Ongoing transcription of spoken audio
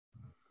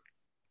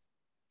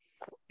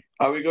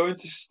Are we going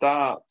to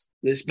start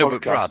this No,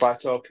 but podcast Brad, by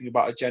talking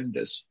about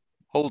agendas?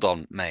 hold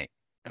on, mate.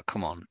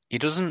 Come on. He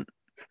doesn't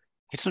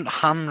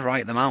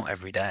handwrite them out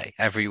every day,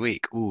 every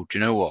week. Ooh, do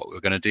you know what? We're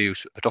going to do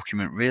a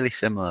document really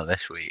similar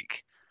this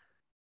week,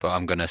 but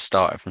I'm going to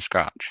start it from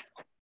scratch.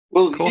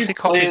 Well, Of course, he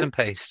copies and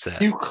pastes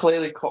it. you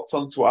clearly clocked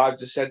onto what I've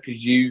just said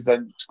because you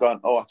then just gone,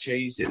 oh, I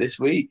changed it this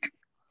week.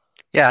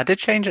 Yeah, I did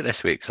change it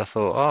this week, so I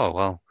thought, oh,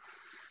 well.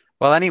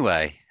 Well,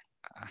 anyway,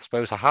 I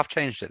suppose I have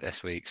changed it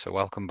this week, so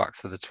welcome back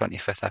to the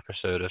 25th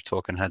episode of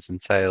Talking Heads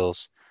and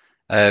Tails.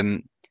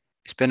 Um,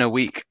 it's been a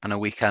week and a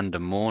weekend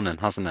and morning,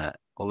 hasn't it?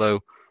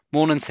 Although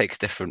morning takes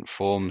different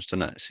forms,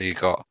 doesn't it? So you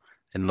got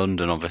in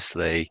London,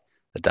 obviously,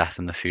 the death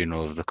and the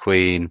funeral of the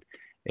Queen.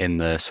 In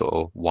the sort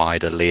of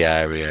wider Lee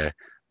area,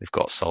 we've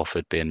got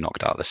Salford being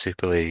knocked out of the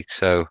Super League.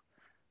 So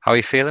how are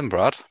you feeling,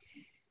 Brad?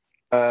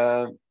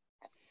 Um,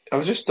 I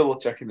was just double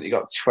checking that you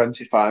got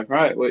 25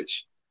 right,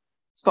 which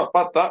it's not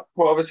bad that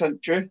quarter of a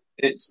century.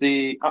 It's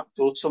the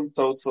actual sum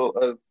total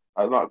of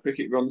the amount of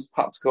cricket runs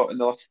Pat's got in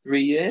the last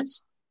 3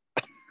 years.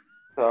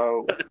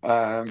 So,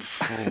 Oh,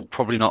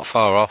 probably not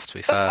far off, to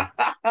be fair.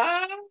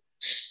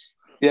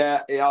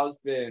 yeah, it has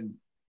been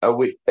a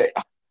week.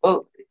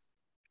 Well,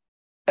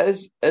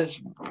 as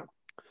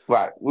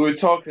right, we were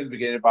talking at the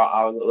beginning about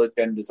our little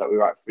agendas that we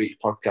write for each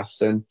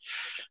podcast, and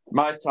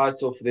my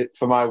title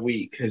for my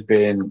week has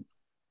been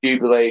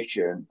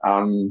jubilation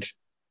and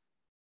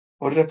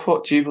what did I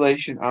put?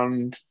 Jubilation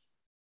and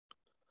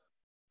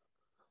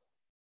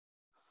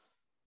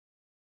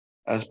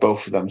as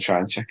both of them try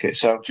and check it.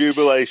 So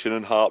Jubilation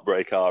and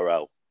Heartbreak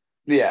RL.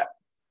 yeah,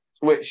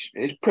 which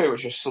is pretty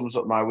much just sums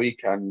up my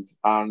weekend,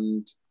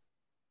 and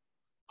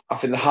I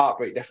think the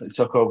heartbreak definitely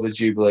took over the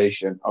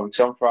jubilation.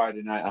 Obviously, on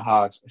Friday night, I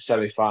had a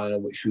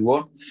semi-final which we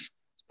won.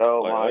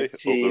 So my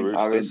team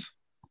are in,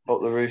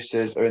 up the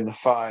Roosters are in the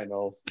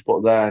final,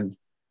 but then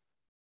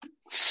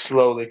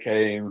slowly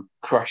came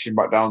crashing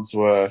back down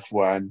to earth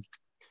when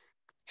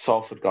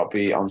Salford got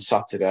beat on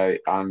Saturday,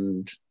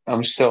 and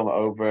I'm still not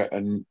over it,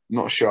 and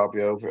not sure I'll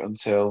be over it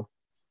until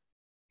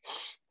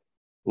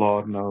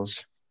Lord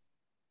knows.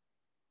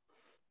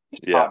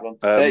 Yeah, hard one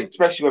to take,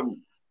 especially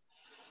when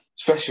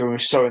we're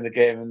so in the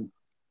game and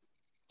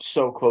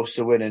so close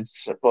to winning.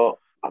 So, but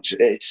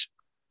actually, it's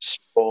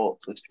sport,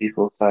 as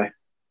people say.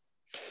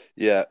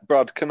 Yeah,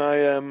 Brad, can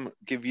I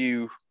give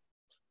you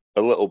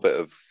a little bit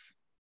of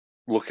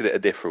look at it a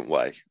different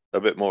way, a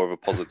bit more of a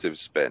positive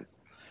spin?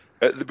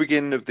 At the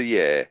beginning of the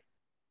year,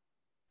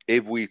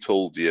 if we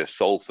told you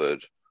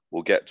Salford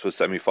will get to a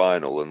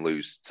semi-final and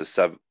lose to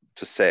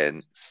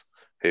Saints,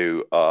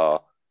 who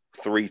are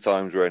 3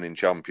 times reigning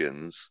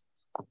champions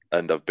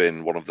and have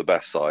been one of the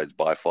best sides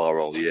by far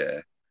all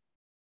year,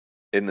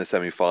 in the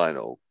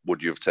semi-final,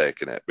 would you have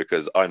taken it?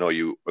 Because I know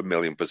you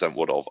 1,000,000%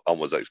 would have, and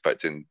was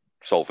expecting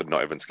Salford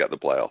not even to get the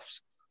playoffs.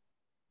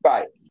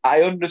 Right,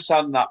 I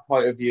understand that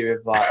point of view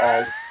of like,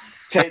 oh,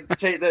 take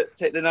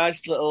the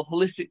nice little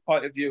holistic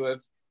point of view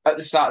of at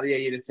the start of the year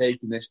you'd have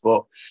taken this,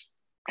 but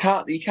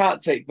you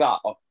can't take that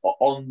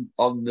on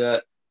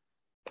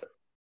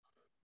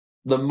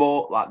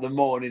the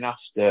morning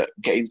after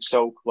getting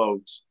so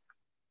close.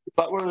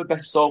 Like one of the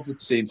best Salford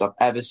teams I've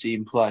ever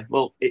seen play.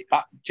 Well,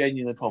 that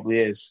genuinely probably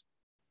is,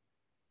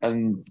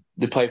 and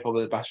they play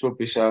probably the best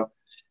rugby. So,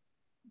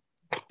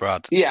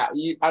 Brad. yeah,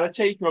 I'd have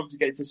taken them to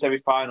get into the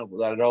semi-final, but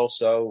then I'd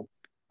also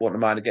want to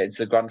mind to get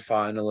into the grand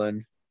final.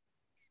 And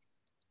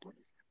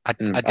I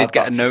did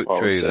get a note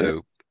through,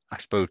 though. I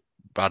suppose,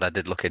 Brad, I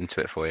did look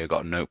into it for you. I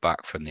got a note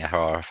back from the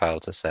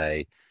RFL to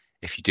say,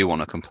 if you do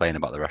want to complain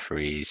about the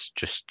referees,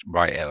 just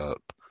write it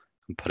up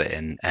and put it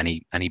in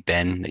any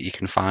bin that you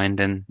can find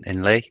in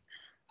Lee,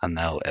 and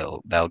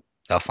they'll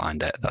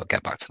find it. They'll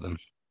get back to them.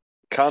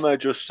 Can I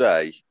just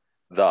say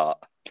that?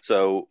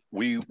 So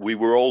we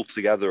were all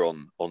together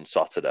on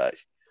Saturday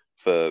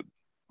for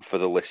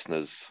the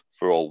listeners,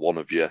 for all one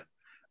of you.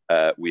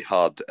 We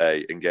had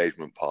a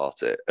engagement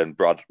party, and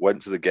Brad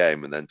went to the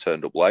game and then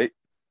turned up late.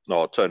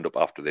 No, turned up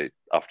after the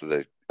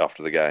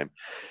game.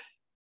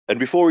 And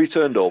before he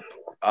turned up,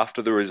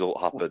 after the result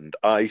happened,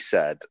 I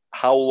said,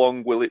 "How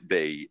long will it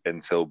be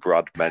until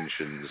Brad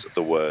mentions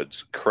the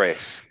words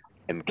Chris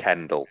and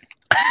Kendall?"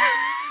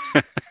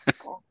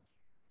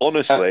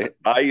 Honestly,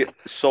 I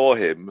saw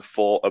him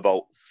for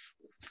about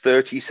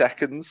 30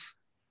 seconds.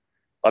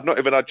 I'd not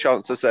even had a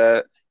chance to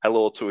say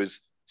hello to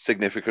his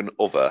significant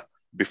other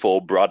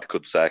before Brad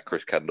could say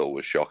Chris Kendall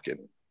was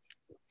shocking.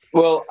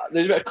 Well,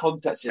 there's a bit of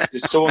context here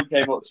because someone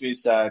came up to me and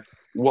said,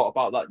 "What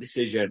about that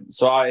decision?"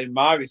 So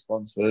my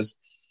response was,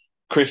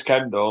 Chris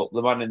Kendall,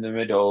 the man in the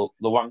middle,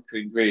 the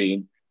wanker in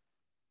green,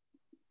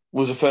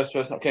 was the first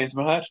person that came to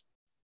my head.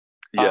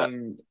 Yeah.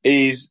 And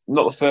he's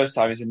not the first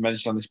time he's been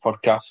mentioned on this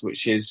podcast,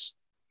 which is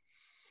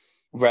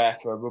rare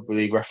for a rugby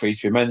league referee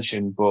to be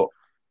mentioned. But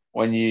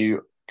when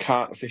you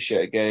can't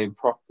officiate a game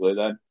properly,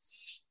 then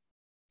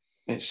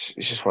it's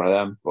just one of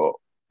them. But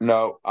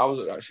no, I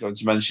wasn't actually going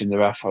to mention the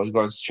ref. I was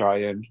going to try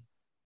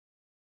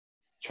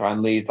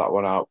and leave that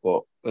one out.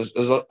 But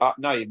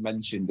now you've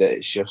mentioned it,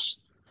 it's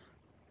just...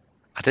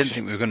 I didn't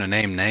think we were going to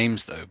name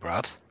names, though,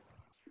 Brad.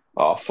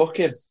 Oh, fuck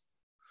him.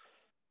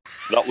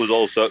 That was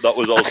also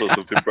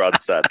something Brad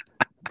said.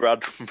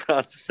 Brad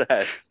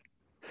said,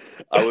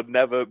 "I would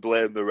never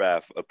blame the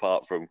ref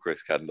apart from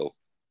Chris Kendall."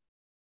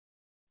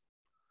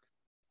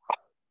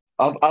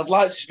 I'd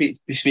like to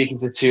be speaking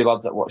to two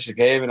lads that watch the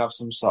game and have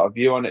some sort of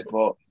view on it,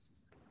 but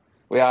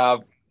we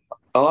have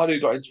a lad who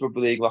got into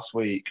rugby league last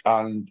week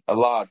and a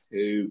lad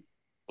who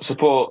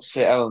supports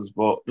St Helens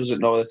but doesn't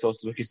know where the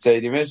Toast Wicked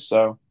Stadium is.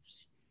 So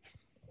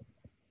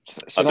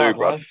it's I an do, hard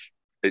Brad. life.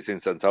 It's in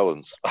St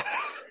Helens.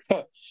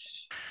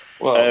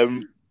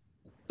 Well,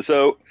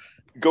 So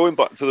going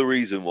back to the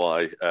reason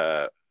why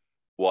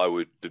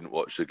we didn't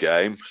watch the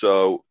game,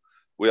 so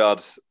we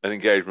had an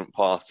engagement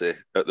party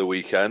at the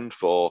weekend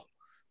for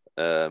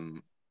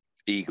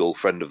Eagle,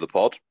 friend of the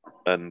pod,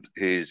 and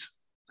his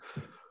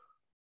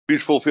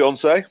beautiful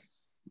fiance.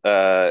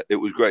 It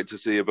was great to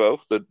see you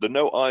both. The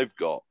note I've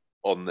got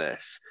on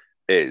this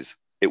is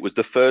it was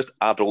the first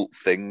adult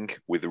thing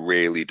we've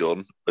really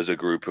done as a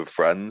group of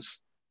friends.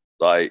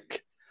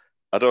 Like,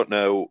 I don't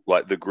know,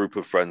 like the group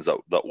of friends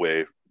that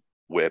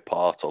we're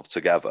part of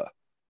together.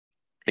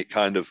 It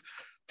kind of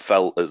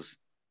felt as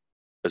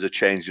a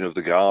changing of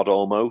the guard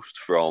almost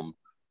from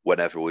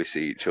whenever we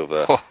see each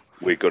other,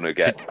 we're going to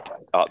get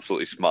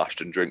absolutely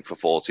smashed and drink for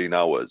 14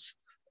 hours.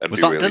 And Was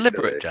be that really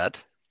deliberate, silly. Jed?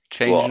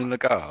 Changing the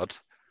guard?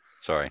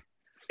 Sorry.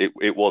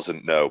 It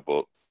wasn't, no,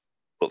 but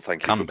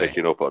thank you Can for be.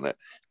 picking up on it.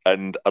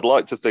 And I'd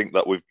like to think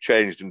that we've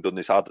changed and done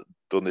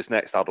this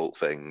next adult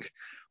thing.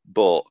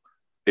 But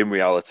in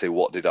reality,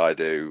 what did I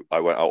do? I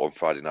went out on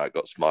Friday night,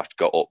 got smashed,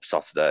 got up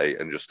Saturday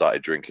and just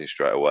started drinking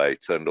straight away,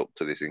 turned up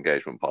to this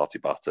engagement party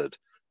battered,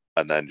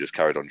 and then just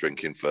carried on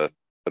drinking for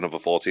another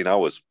 14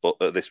 hours. But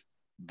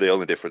the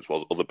only difference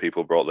was other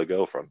people brought their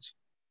girlfriends.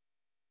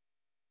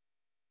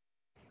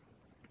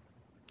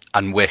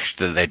 And wished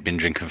that they'd been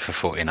drinking for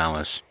 14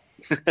 hours.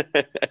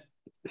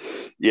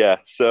 Yeah,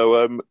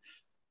 so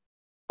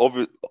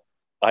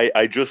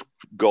I just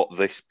got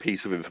this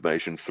piece of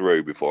information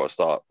through before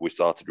we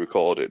started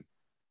recording.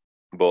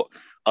 But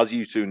as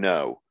you two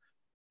know,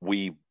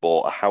 we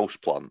bought a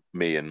houseplant,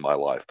 me and my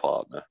life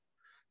partner,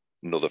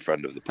 another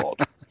friend of the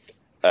pod,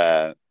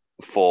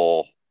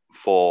 for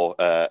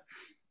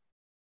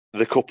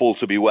the couple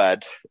to be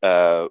wed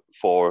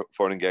for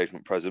an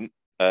engagement present.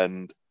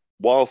 And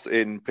whilst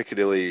in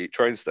Piccadilly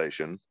train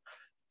station,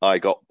 I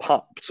got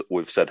papped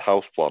with said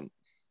houseplant.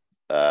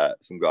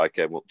 Some guy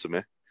came up to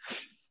me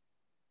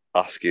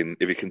asking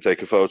if he can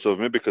take a photo of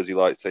me because he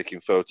likes taking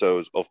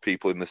photos of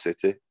people in the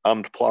city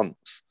and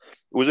plants.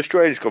 It was a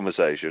strange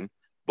conversation,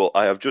 but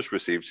I have just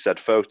received said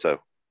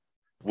photo.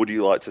 Would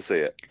you like to see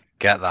it?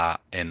 Get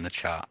that in the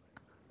chat.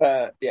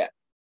 yeah,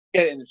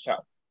 get it in the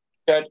chat.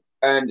 Good.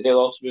 And it'll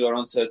also be going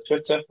on to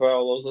Twitter for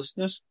all those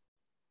listeners.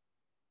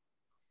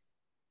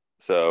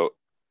 So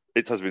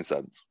it has been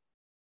sent.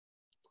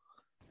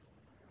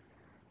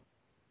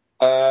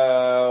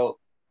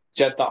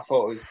 Jed, that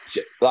photo is.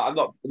 I'm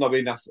not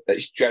being nasty.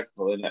 It's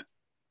dreadful, isn't it?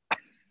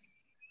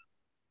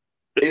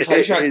 It's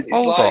like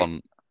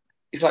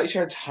It's like you're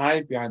trying to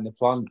hide behind the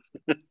plant.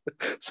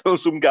 So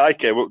some guy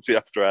came up to you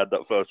after I had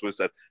that photo and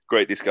said,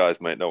 "Great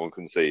disguise, mate. No one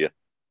can see you."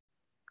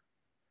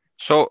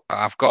 So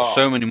I've got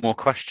so many more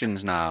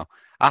questions now.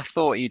 I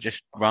thought he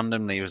just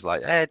randomly was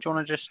like, "Hey, do you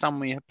want to just stand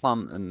with your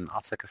plant and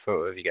I'll take a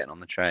photo of you getting on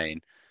the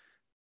train?"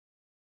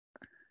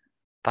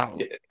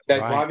 Right.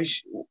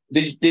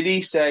 Did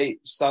he say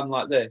stand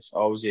like this,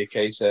 or was it a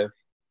case of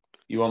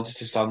you wanted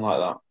to stand like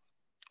that?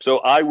 So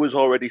I was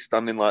already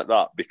standing like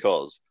that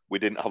because we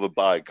didn't have a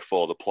bag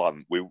for the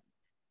plant.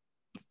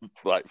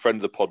 Friend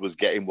of the pod was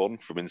getting one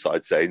from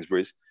inside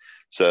Sainsbury's.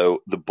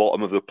 So the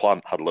bottom of the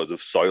plant had loads of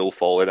soil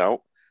falling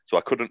out. So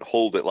I couldn't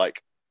hold it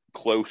like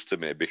close to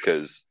me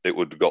because it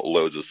would have got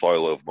loads of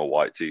soil over my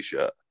white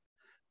t-shirt.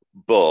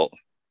 But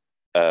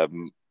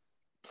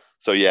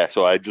so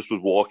I just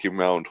was walking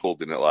around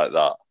holding it like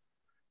that.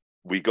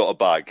 We got a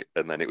bag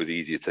and then it was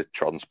easier to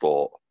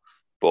transport.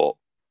 But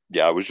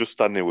yeah, I was just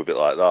standing with it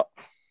like that.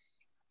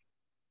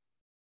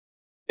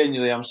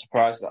 Genuinely, I'm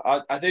surprised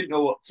that I didn't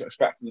know what to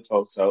expect from the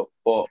photo,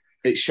 but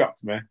it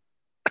shocked me.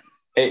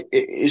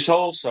 It's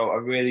also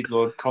a really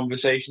good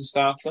conversation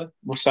starter,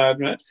 must I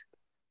admit.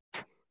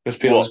 Because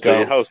people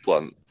the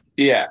houseplant?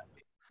 Yeah.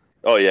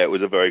 Oh yeah, it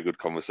was a very good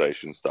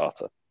conversation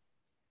starter.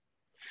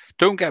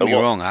 Don't get me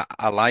wrong,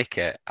 I like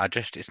it.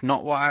 It's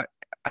not what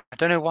I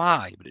don't know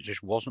why, but it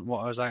just wasn't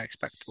what I was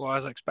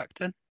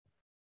expecting.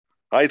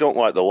 I don't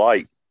like the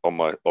light on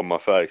my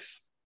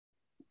face.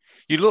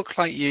 You look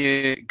like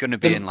you're going to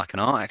be in like an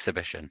art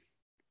exhibition.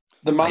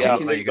 The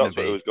mannequins, that's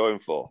what I was going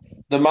for.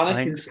 The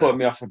mannequins put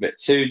me off a bit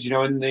too. Do you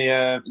know in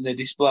the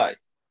display?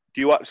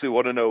 Do you actually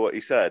want to know what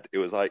he said? It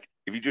was like,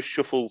 if you just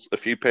shuffle a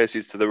few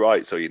paces to the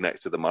right so you're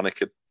next to the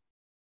mannequin.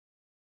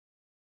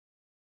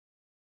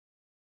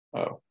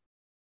 Oh.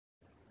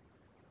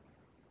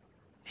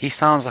 He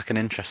sounds like an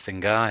interesting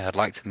guy. I'd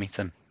like to meet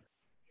him.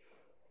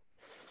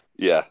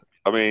 Yeah.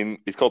 I mean,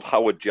 he's called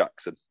Howard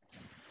Jackson.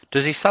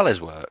 Does he sell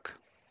his work?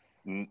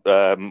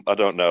 I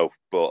don't know,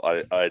 but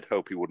I'd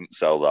hope he wouldn't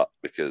sell that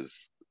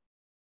because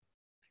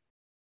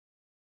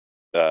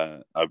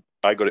I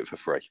got it for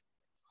free.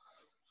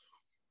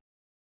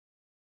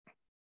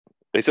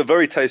 It's a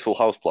very tasteful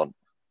houseplant.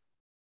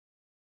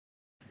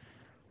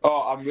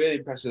 Oh, I'm really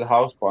impressed with the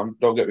house plant.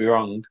 Don't get me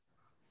wrong.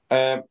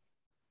 Um,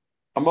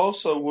 I'm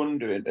also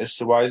wondering as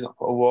to why he's not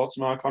put a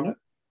watermark on it.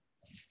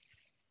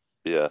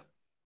 Yeah.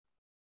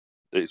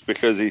 It's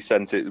because he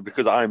sent it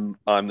because I'm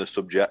the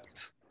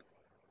subject.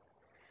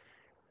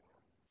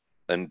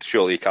 And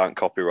surely you can't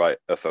copyright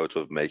a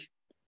photo of me.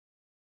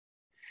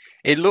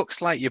 It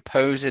looks like you're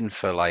posing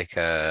for like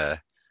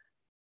a.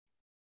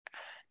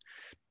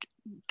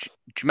 Do you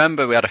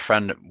remember we had a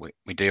friend?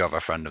 We do have a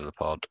friend of the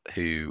pod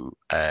who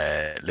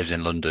lives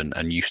in London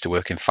and used to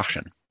work in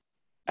fashion.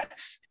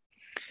 Yes.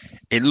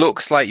 It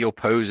looks like you're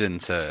posing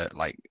to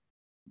like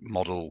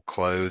model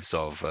clothes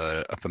of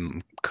up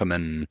and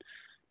coming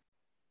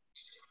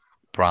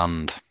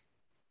brand.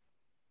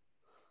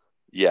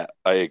 Yeah,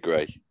 I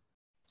agree.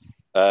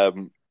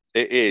 It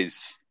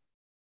is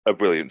a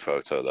brilliant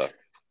photo, though.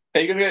 Are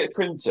you going to get it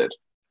printed?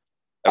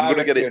 I'm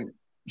going to get it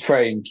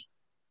framed.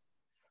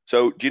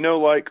 So, do you know,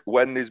 like,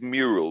 when there's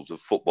murals of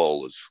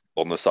footballers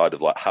on the side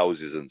of, like,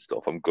 houses and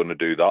stuff, I'm going to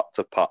do that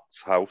to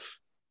Pat's house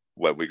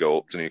when we go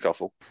up to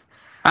Newcastle.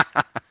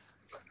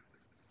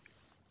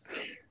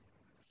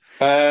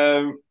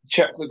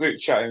 Check the group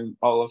chat in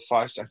all of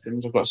 5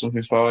 seconds. I've got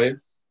something for you.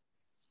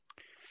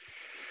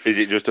 Is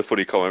it just a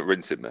funny comment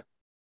rinsing me?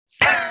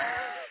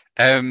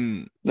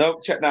 No,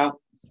 check now.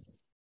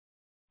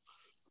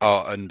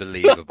 Oh,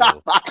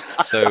 unbelievable.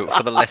 So,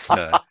 for the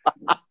listener,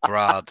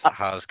 Brad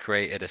has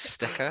created a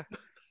sticker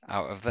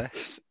out of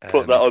this.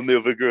 Put that on the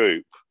other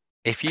group.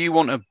 If you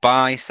want to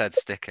buy said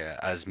sticker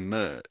as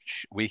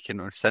merch, we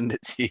can send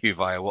it to you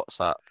via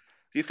WhatsApp.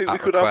 Do you think we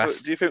could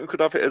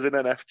have it as an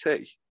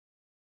NFT?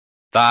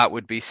 That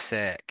would be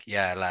sick.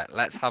 Yeah,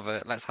 let's have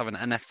an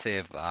NFT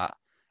of that,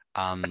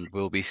 and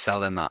we'll be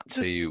selling that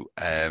to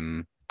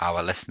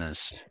our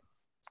listeners.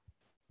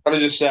 I'll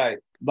just say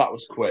that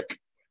was quick.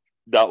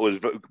 That was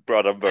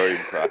Brad. I'm very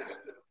impressed.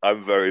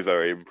 I'm very,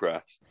 very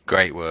impressed.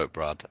 Great work,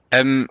 Brad.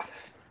 I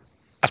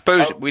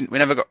suppose we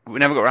never got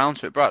around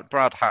to it.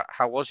 Brad,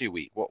 how was your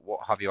week? What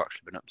have you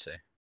actually been up to?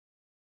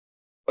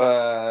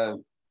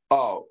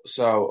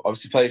 So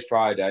obviously played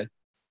Friday.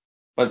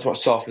 Went to watch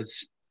Salford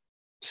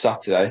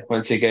Saturday.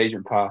 Went to the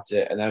engagement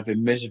party, and then I've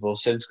been miserable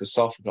since because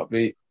Salford got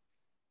beat.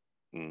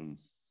 Not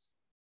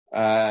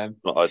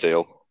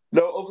ideal.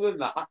 No, other than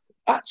that,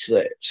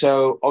 actually.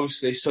 So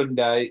obviously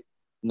Sunday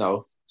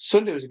was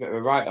a bit of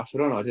a write-off. I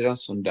don't know what I did on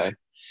Sunday,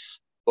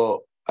 but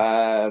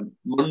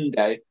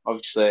Monday,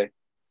 obviously,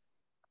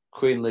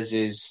 Queen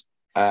Lizzie's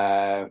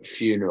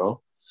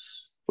funeral,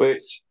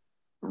 which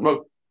I'm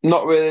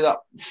not really that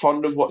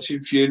fond of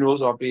watching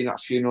funerals or being at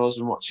funerals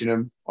and watching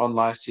them on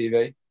live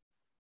TV.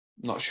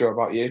 Not sure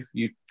about you.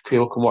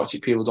 People can watch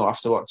it. People don't have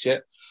to watch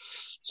it.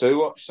 So we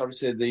watched,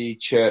 obviously, the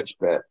church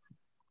bit.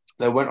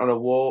 They went on a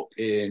walk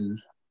in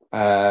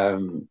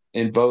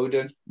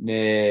Bowden,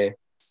 in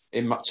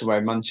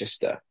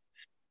Manchester.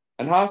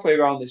 And halfway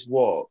around this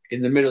walk,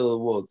 in the middle of the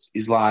woods,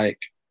 is like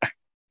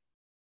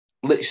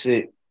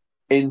literally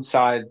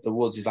inside the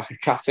woods is like a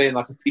cafe and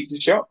like a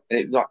pizza shop, and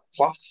it was like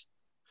class.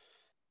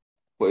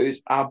 But it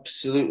was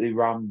absolutely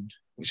rammed,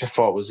 which I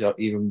thought was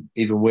even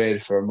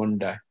weird for a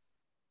Monday.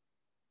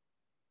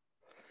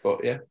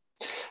 But yeah,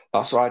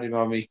 that's what I did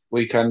my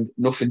weekend.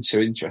 Nothing too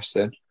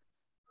interesting.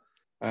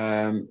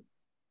 Well,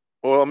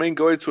 I mean,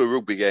 going to a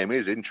rugby game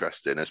is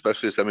interesting,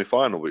 especially a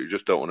semi-final, but you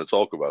just don't want to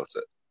talk about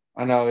it.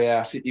 I know, yeah.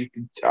 I think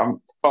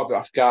I'm probably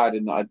off guard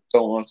in that I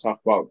don't want to talk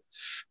about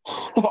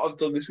what I've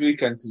done this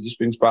weekend because it just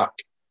brings back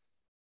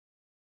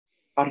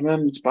bad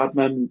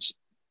memories.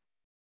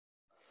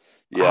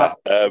 Yeah.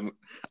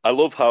 I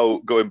love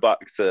how, going back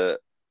to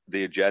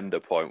the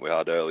agenda point we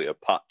had earlier,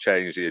 Pat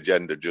changed the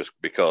agenda just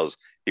because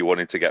he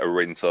wanted to get a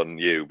rinse on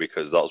you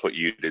because that's what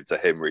you did to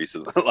him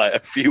recently, like a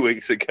few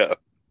weeks ago.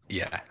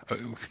 Yeah.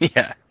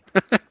 Yeah.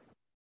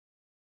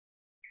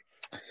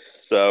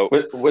 So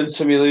win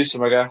some, you lose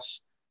some, I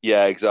guess.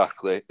 Yeah,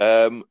 exactly.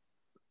 But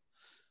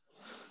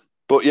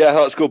yeah,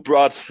 that's good,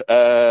 Brad.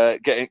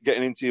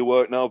 Getting into your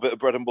work now, a bit of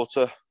bread and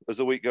butter as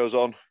the week goes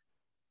on.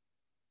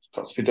 It's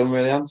got to be done,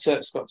 really, hasn't it?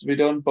 It's got to be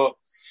done. But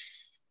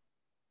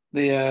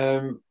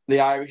the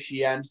Irish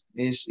yen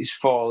is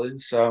falling,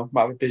 so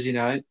might have a busy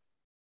night.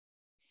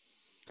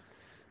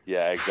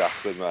 Yeah,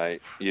 exactly,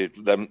 mate.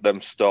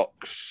 Them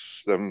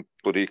stocks, them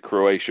bloody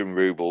Croatian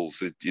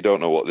rubles, you don't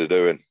know what they're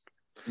doing.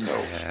 No.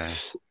 Yeah.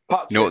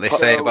 You know what they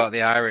say about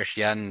the Irish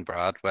yen,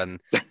 Brad? When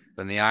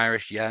the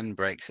Irish yen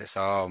breaks its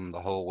arm,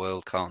 the whole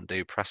world can't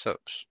do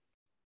press-ups.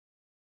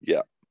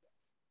 Yeah.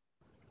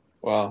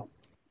 Well,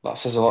 that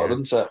says a lot,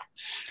 doesn't it?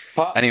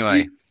 Pat,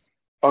 anyway.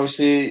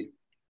 Obviously,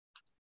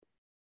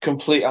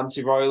 complete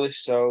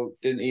anti-royalist, so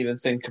didn't even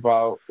think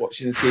about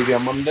watching the TV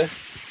on Monday.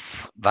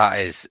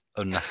 That is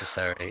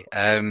unnecessary.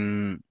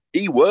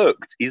 He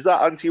worked. He's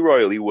that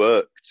anti-royal. He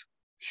worked.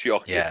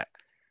 Shocking. Yeah.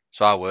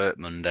 So I worked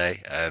Monday.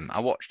 I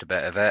watched a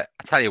bit of it.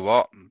 I tell you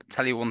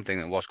one thing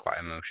that was quite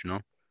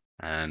emotional.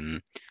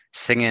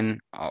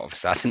 Singing,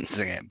 obviously I didn't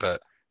sing it,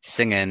 but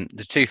singing,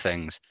 the two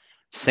things.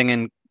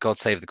 Singing God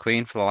Save the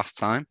Queen for the last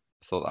time.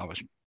 I thought that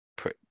was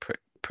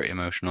pretty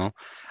emotional.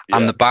 Yeah.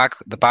 And the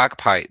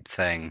bagpipe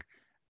thing,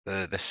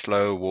 the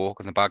slow walk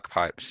and the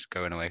bagpipes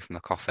going away from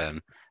the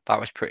coffin, that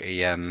was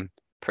pretty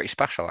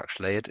special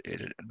actually.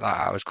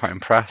 I was quite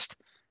impressed.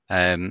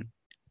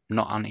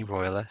 Not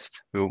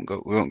anti-royalist. We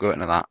won't go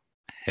into that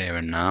here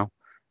and now.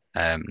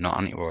 Not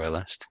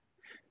anti-royalist.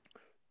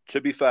 To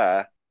be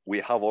fair, we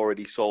have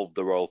already solved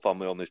the royal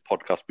family on this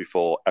podcast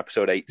before.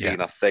 Episode 18,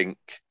 Yeah. I think.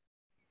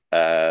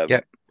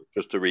 Yep.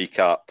 Just to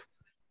recap,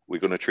 we're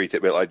going to treat it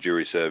a bit like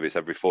jury service.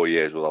 Every 4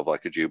 years, we'll have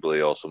like a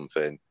jubilee or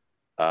something.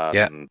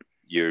 And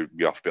you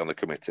have to be on the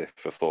committee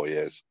for 4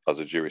 years as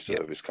a jury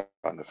service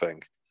kind of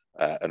thing.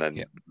 And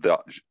then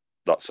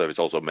that service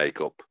also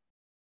make up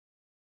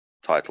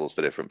titles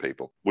for different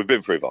people. We've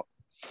been through that.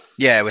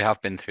 Yeah, we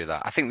have been through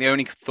that. I think the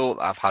only thought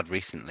that I've had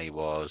recently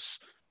was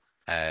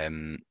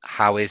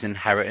how is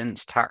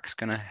inheritance tax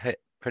going to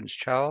hit Prince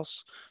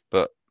Charles?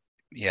 But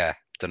yeah,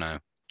 don't know.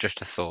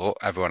 Just a thought.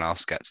 Everyone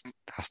else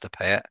has to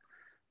pay it.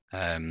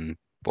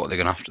 What they're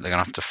gonna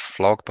have to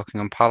flog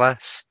Buckingham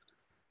Palace.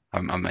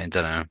 I mean,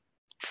 don't know.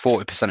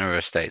 40% of her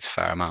estate's a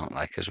fair amount,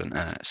 like, isn't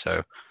it?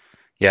 So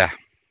yeah,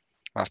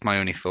 that's my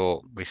only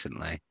thought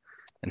recently.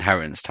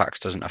 Inheritance tax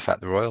doesn't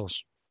affect the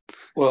royals.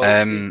 Well,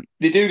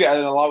 they do get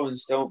an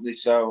allowance, don't they?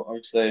 So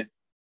obviously,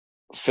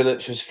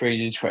 Phillips was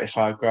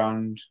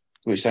 £325,000,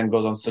 which then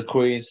goes on to the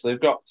Queen. So they've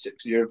got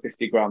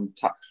 £650,000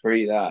 tax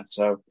free there.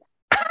 So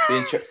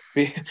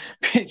be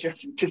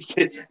interesting to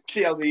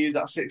see how they use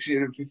that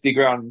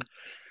 £650,000.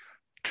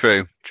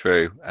 True.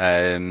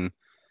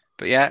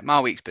 But yeah, my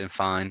week's been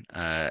fine.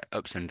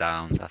 Ups and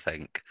downs, I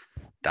think.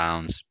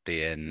 Downs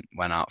being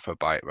went out for a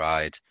bike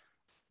ride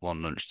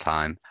one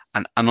lunchtime,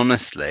 and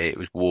honestly, it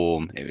was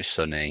warm, it was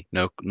sunny,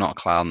 not a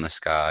cloud in the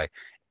sky,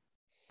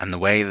 and the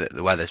way that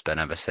the weather's been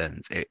ever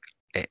since,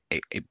 it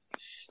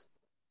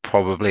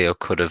probably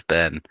could have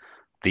been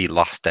the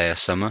last day of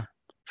summer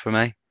for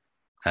me.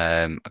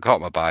 I got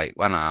on my bike,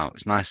 went out, it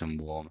was nice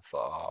and warm. I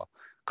thought,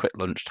 quick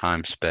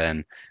lunchtime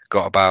spin,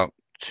 got about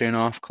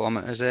 2.5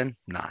 kilometers in,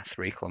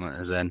 3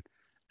 kilometers in,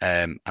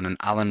 and an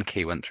Allen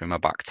key went through my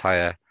back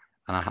tire,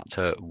 and I had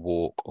to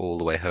walk all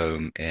the way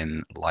home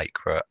in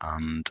Lycra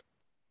and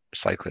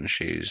cycling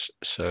shoes.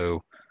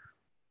 So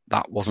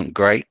that wasn't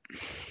great.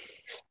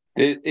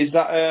 Did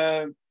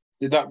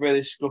that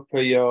really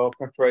scupper your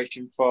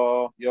preparation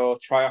for your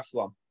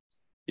triathlon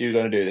you're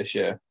going to do this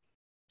year?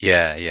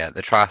 Yeah.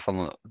 The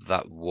triathlon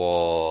that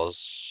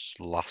was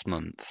last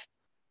month.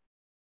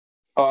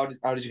 Oh,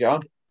 how did you get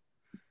on?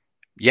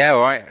 Yeah,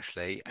 all right,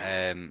 actually.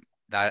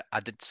 I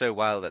did so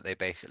well that they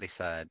basically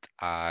said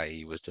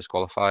I was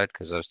disqualified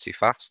because I was too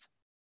fast.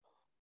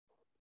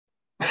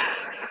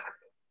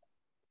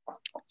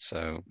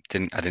 So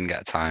I didn't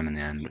get a time in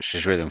the end, which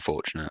is really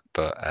unfortunate.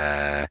 But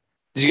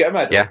did you get a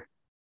medal? Yeah.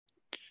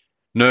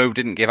 No,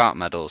 didn't give out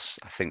medals.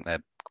 I think they're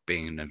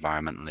being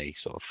environmentally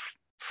sort of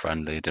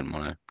friendly. Didn't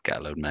want to get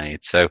a load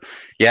made. So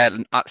yeah,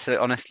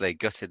 absolutely, honestly,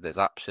 gutted. There's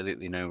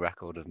absolutely no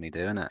record of me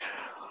doing it.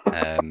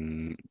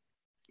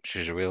 Which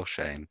is a real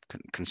shame,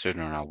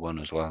 considering I won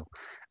as well.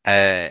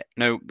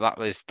 No, that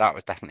was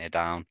definitely a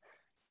down.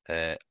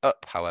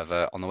 Up,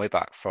 however, on the way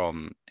back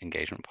from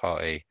engagement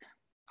party,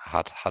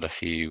 I had a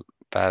few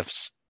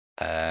bevs,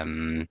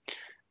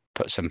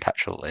 put some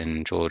petrol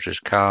in George's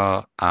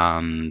car,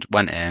 and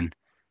went in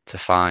to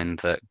find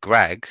that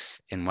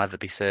Greggs in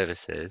Wetherby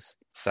Services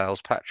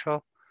sells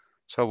petrol.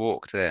 So I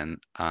walked in,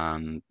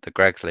 and the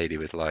Greggs lady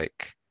was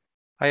like,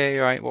 "Oh yeah,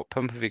 you're right. What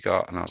pump have you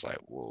got?" And I was like,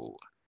 "Whoa."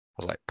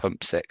 I was like,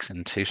 pump 6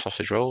 and 2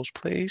 sausage rolls,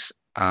 please.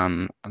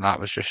 And that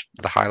was just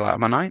the highlight of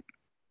my night.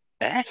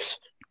 That's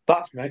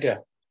mega.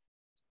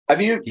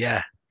 Have you?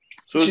 Yeah.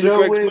 So has the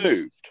Greggs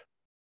moved?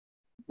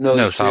 No,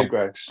 there's two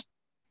Greggs.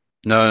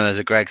 No, there's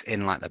a Greggs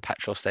in like the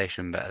petrol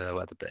station bit of the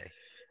Wetherby. And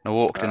I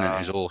walked in and it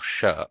was all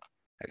shut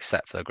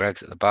except for the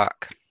Greggs at the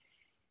back.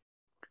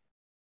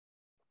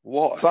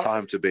 What a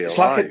time to be alive. It's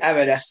like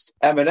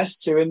an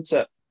M&S too, isn't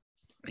it?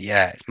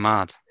 Yeah, it's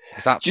mad.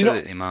 It's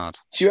absolutely mad.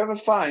 Do you ever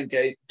find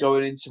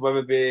going into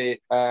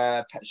Wetherby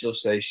petrol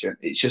station,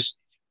 it's just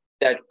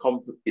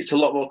it's a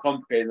lot more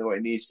complicated than what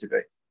it needs to be?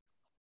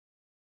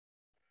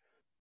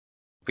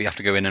 But you have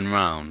to go in and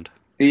round.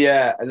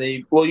 Yeah, and then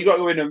you got to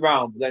go in and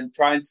round, but then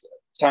trying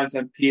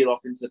to peel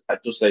off into the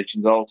petrol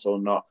stations also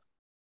not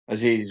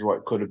as easy as what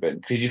it could have been,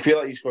 because you feel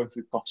like you're going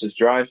through Potter's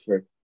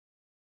drive-through.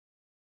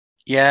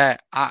 Yeah,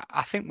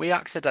 I think we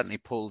accidentally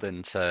pulled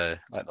into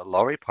like the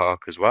lorry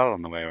park as well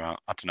on the way around.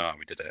 I don't know how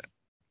we did it.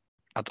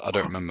 I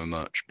don't remember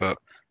much, but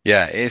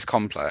yeah, it is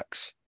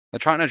complex. They're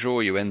trying to draw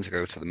you in to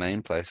go to the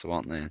main place,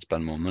 aren't they, and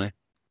spend more money.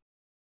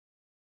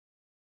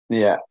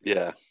 Yeah.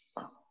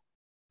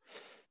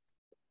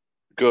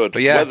 Good.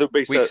 But yeah,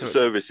 Wetherby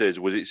Services,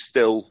 was it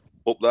still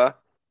up there?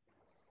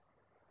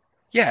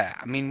 Yeah,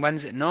 I mean,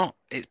 when's it not?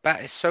 It's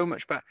better. It's so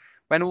much better.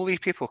 When all these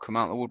people come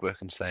out of the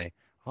woodwork and say,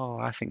 "Oh,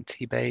 I think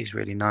T-Bay is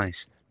really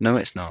nice." No,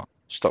 it's not.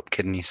 Stop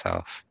kidding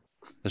yourself.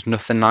 There's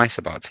nothing nice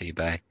about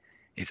T-Bay.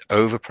 It's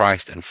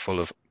overpriced and full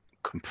of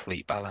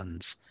complete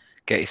balance.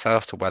 Get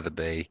yourself to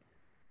Wetherby.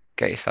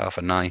 Get yourself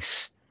a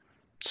nice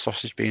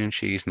sausage, bean and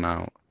cheese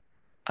melt.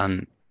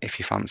 And if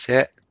you fancy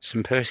it,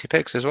 some Percy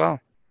picks as well.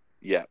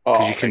 Yeah.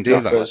 Because you can do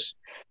that.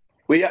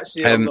 We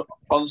actually,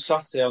 on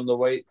Saturday, on the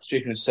way,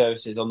 speaking of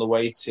services, on the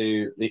way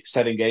to the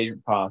extended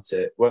engagement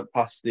party, went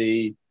past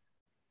the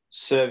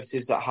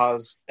services that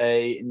has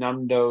a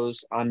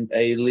Nando's and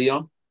a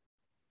Leon.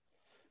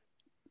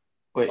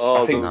 Which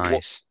I think...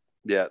 Nice.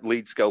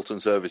 Leeds Skelton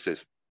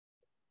Services.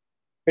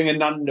 I think a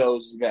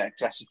Nando's is a bit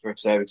excessive for a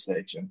service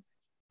station.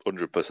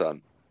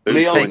 100%.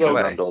 Leon's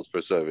okay. Nando's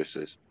for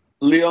services.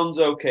 Leon's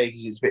okay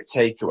because it's a bit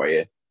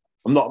takeaway.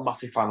 I'm not a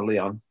massive fan of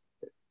Leon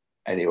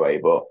anyway,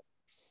 but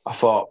I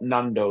thought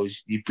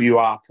Nando's, you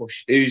are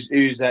pushed.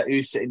 Who's there?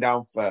 Who's sitting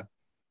down for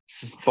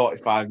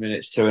 45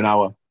 minutes to an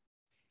hour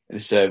in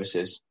the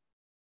services?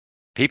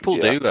 People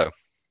do though.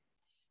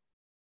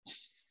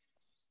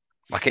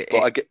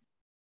 Like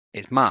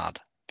it's mad,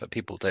 but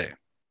people do.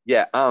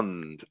 Yeah,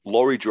 and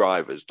lorry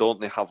drivers, don't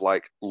they have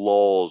like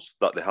laws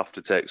that they have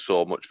to take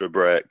so much of a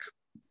break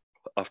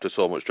after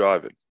so much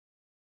driving?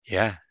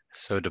 Yeah,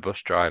 so do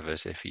bus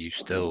drivers. If you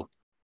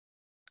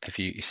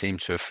seem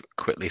to have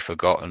quickly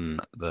forgotten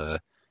the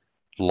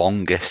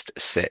longest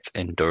sit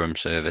in Durham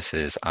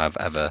services I've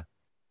ever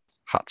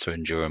had to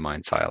endure in my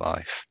entire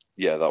life.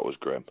 Yeah, that was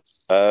grim.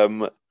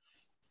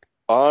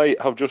 I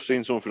have just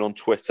seen something on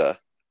Twitter,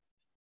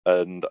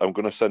 and I'm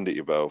going to send it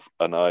you both.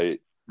 And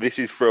this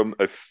is from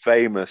a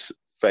famous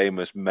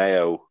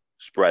Mayo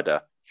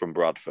spreader from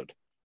Bradford,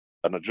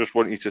 and I just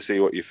want you to see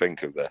what you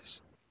think of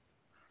this.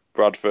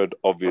 Bradford,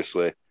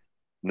 obviously,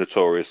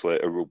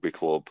 notoriously a rugby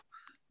club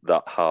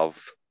that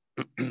have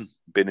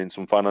been in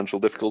some financial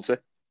difficulty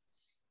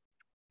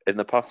in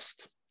the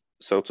past,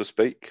 so to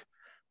speak.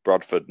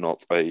 Bradford,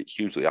 not a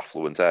hugely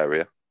affluent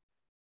area,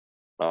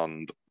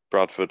 and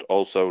Bradford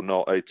also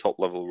not a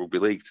top-level rugby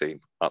league team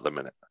at the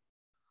minute.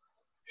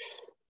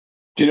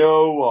 Do you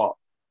know what?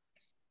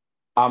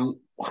 I'm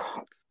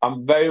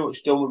very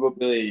much done with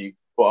rugby league,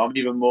 but I'm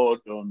even more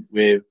done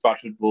with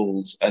Bradford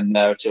Bulls and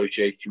their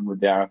association with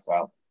the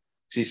RFL.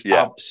 It's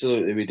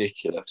absolutely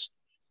ridiculous.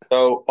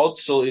 So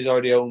Odsal is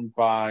already owned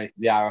by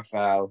the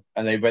RFL,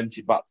 and they rent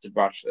it back to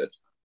Bradford.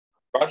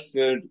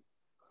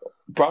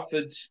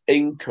 Bradford's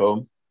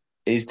income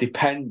is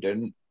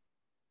dependent.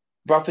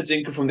 Bradford's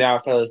income from the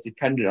RFL is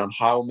dependent on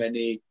how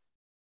many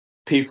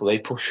people they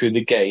push through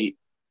the gate.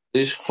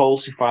 They just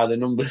falsify the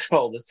numbers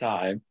all the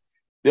time.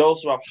 They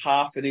also have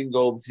half an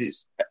in-goal because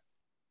it's a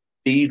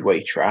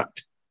Speedway track.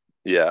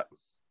 Yeah.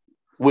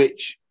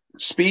 Which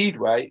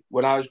Speedway,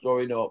 when I was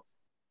growing up,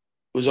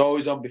 was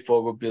always on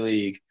before rugby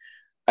league,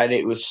 and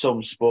it was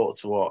some sport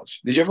to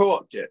watch. Did you ever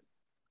watch it?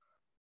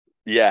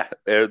 Yeah,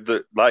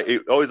 it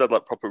always had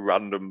like proper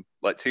random,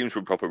 like teams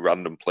from proper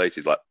random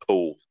places, like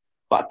Poole.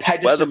 Like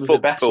Pedersen was the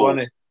best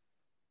one.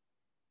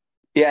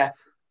 Yeah,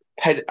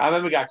 I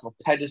remember a guy called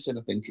Pedersen,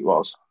 I think it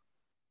was.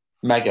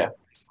 Mega.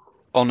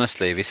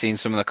 Honestly, have you seen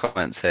some of the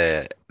comments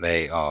here?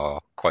 They are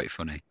quite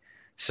funny.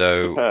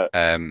 So,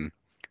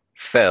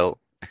 Phil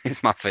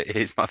is my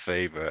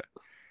favourite.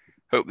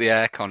 Hope the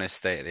aircon is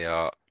state of the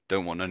art.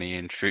 Don't want any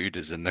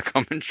intruders in the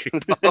commentary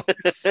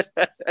box.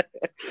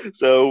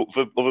 So,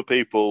 for other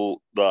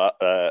people,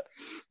 that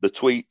the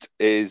tweet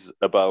is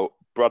about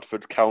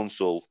Bradford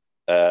Council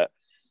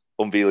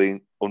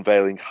unveiling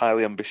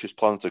highly ambitious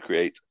plans to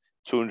create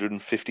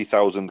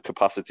 250,000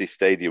 capacity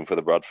stadium for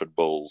the Bradford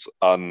Bulls,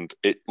 and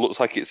it looks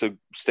like it's a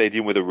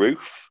stadium with a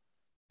roof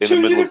in the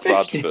middle of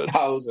Bradford.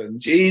 250,000,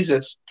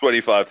 Jesus.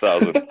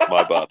 25,000,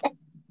 my bad.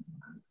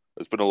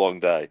 It's been a long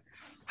day.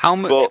 How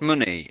much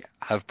money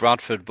have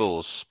Bradford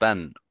Bulls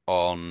spent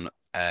on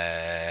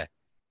the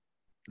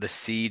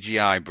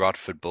CGI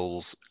Bradford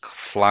Bulls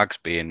flags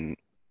being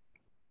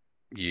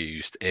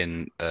used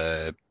in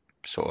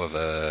sort of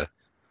a,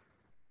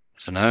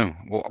 I don't know,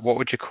 what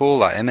would you call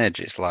that image?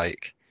 It's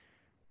like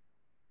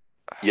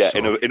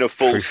in a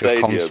full proof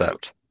stadium of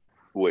concept,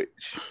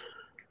 which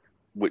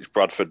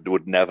Bradford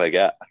would never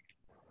get.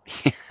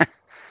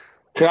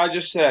 Can I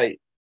just say,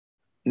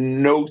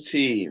 no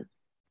teams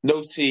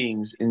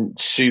in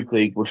Super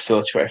League would fill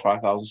a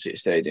 25,000 seat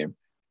stadium.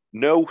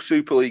 No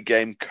Super League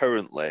game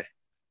currently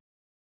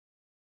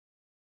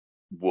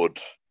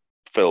would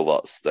fill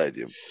that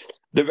stadium.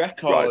 The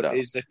record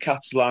is the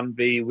Catalan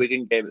v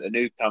Wigan game at the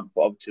Nou Camp,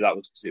 but obviously that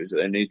was because it was at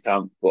the Nou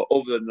Camp. But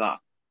other than that,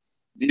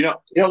 you don't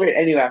get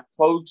anywhere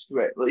close to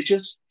it. But it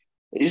just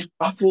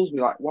baffles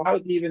me. Like, why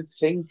would they even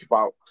think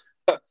about?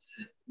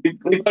 They've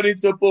gone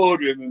into the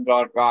boardroom and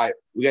gone, right,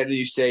 we're getting a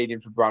new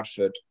stadium for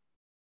Bradford.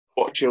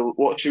 What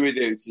should we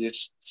do to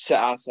just set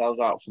ourselves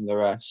out from the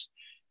rest?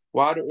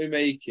 Why don't we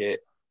make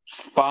it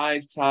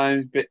 5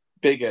 times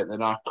bigger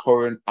than our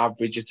current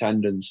average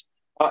attendance?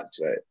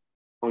 Actually,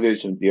 I'm doing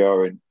some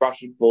Dioring.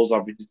 Bradford Bulls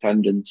average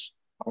attendance.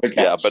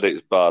 Yeah, I bet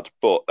it's bad.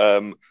 But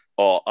I'm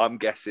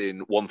guessing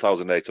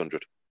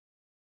 1,800.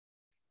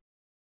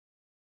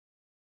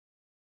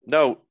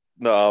 No,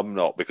 I'm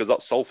not, because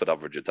that's Salford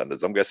average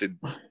attendance. I'm guessing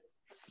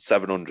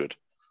 700.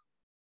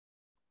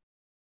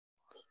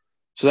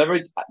 So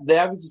the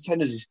average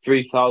attendance is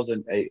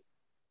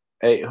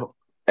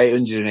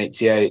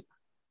 3,888.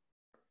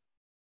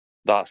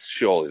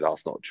 Surely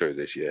that's not true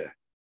this year.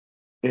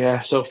 Yeah.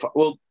 So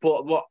well,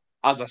 but what?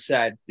 As I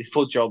said, they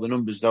fudge all the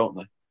numbers, don't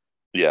they?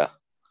 Yeah,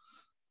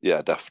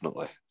 yeah,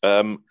 definitely.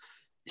 I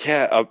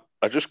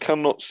just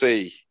cannot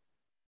see.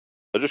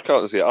 I just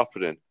can't see it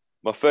happening.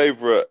 My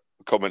favourite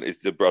comment is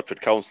the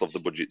Bradford Council have the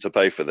budget to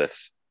pay for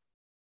this.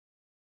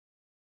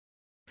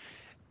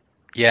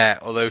 Yeah,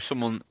 although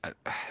someone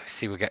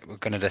see we're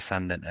going to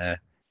descend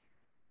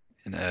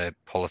into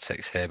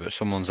politics here, but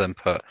someone's then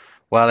put,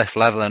 well, if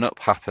levelling up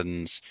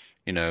happens,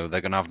 they're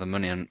going to have the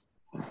money, and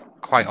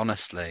quite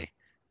honestly,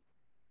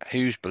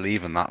 who's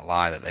believing that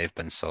lie that they've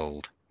been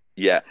sold?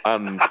 Yeah,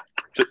 and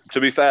to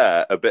be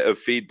fair, a bit of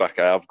feedback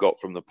I have got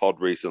from the pod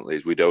recently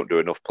is we don't do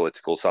enough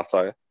political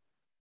satire.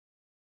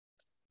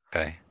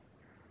 Okay.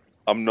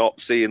 I'm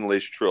not seeing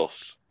Liz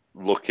Truss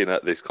looking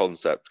at this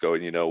concept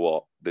going, you know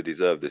what, they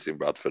deserve this in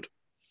Bradford.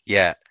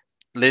 Yeah,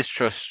 Liz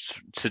Truss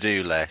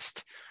to-do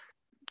list: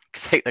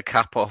 take the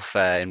cap off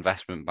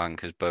investment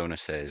bankers'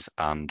 bonuses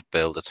and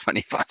build a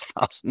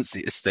 25,000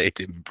 seat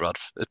stadium in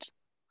Bradford.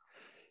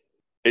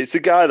 It's a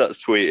guy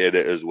that's tweeted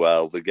it as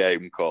well, the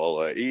game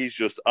caller. He's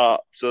just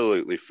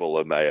absolutely full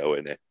of mayo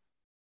in it.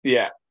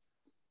 Yeah.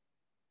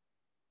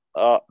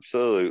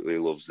 Absolutely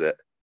loves it.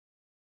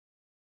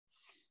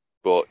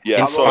 But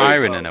yeah,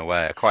 inspiring in a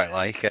way. I quite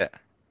like it.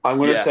 I'm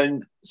going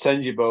to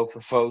send you both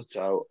a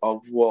photo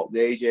of what the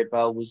AJ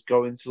Bell was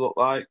going to look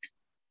like.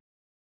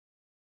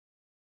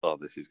 Oh,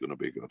 this is going to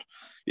be good.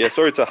 Yeah,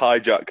 sorry to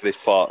hijack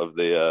this part of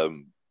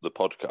the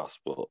podcast,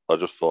 but I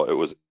just thought it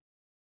was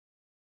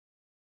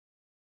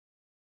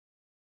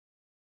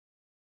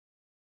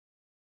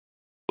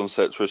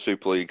concept for a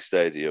Super League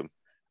stadium.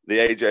 The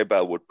AJ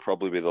Bell would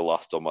probably be the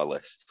last on my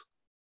list.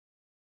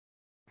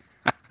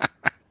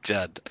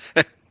 Jed.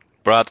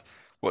 Brad,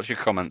 what's your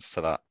comments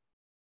to that?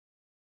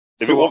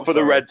 If it weren't for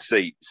the red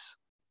seats.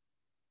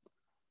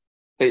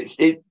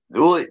 It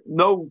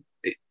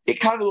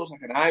kind of looks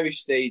like an Irish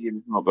stadium,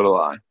 if I'm not going to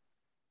lie.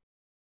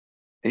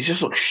 It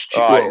just looks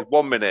stupid. All right,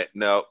 1 minute.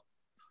 No.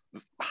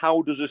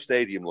 How does a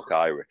stadium look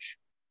Irish?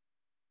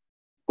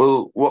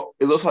 Well,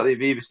 it looks like the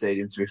Aviva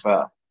Stadium, to be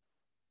fair.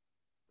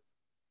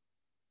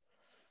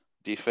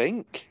 Do you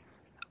think?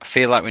 I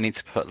feel like we need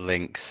to put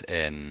links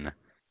in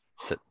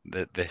to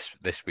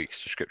this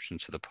week's description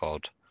to the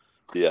pod.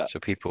 Yeah. So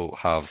people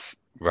have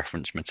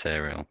reference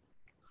material.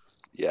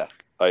 Yeah,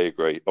 I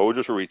agree. I will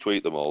just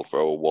retweet them all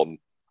for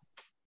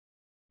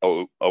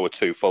our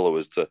 2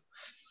 followers to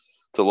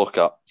look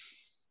at.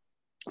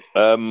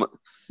 But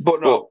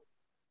no,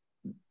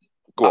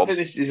 I think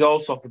this is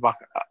also off the back.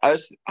 I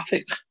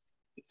think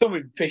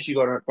something fishy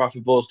going on at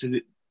Bradford Bulls, because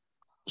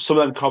some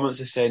of them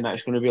comments are saying that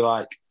it's going to be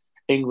like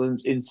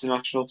England's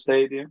international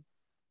stadium.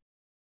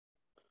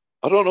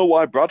 I don't know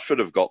why Bradford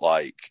have got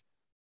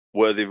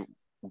where they've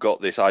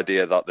got this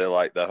idea that they're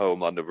like the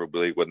homeland of rugby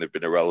league when they've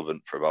been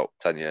irrelevant for about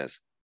 10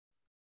 years.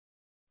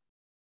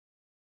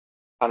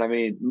 And I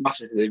mean,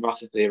 massively,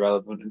 massively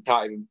irrelevant, and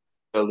can't even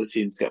build a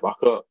team to get back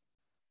up.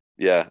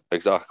 Yeah,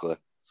 exactly.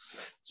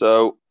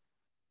 So,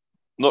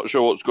 not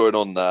sure what's going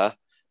on there.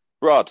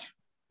 Brad,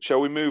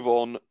 shall we move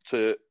on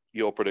to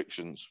your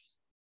predictions?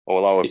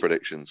 Or our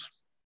predictions?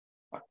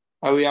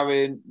 Are we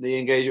having the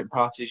engagement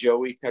parties your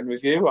weekend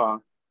review?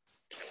 Or?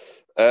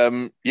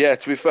 Yeah,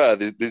 to be fair,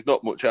 there's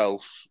not much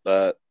else.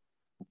 Bought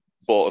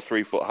a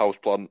 3-foot house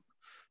plant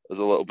as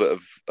a little bit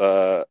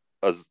of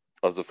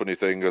as a funny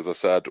thing, as I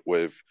said,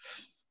 with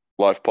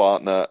life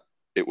partner.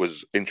 It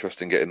was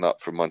interesting getting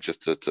that from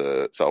Manchester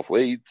to South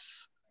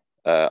Leeds.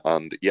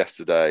 And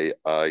yesterday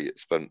I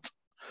spent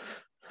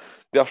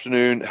the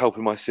afternoon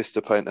helping my sister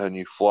paint her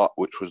new flat,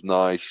 which was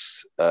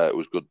nice. It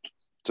was good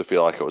to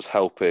feel like I was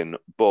helping.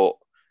 But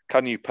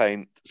can you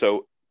paint?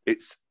 So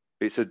it's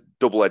a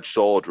double-edged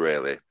sword,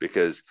 really,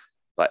 because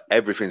like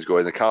everything's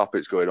going, the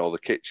carpet's going, all the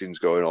kitchen's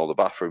going, all the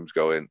bathrooms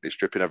going. It's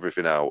stripping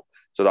everything out.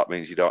 So that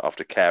means you don't have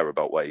to care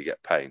about where you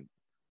get paint.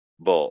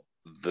 But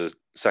the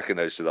second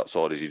edge to that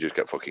sword is you just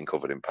get fucking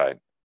covered in paint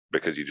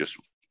because you're just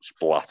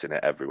splatting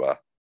it everywhere.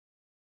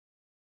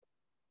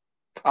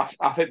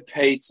 I think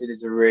painting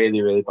is a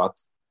really, really bad.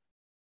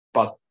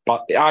 I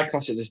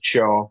class it as a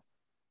chore.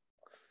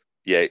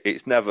 Yeah,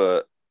 it's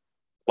never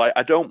like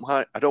I don't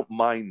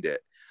mind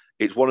it.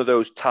 It's one of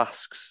those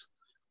tasks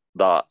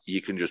that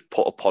you can just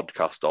put a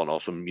podcast on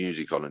or some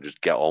music on and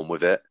just get on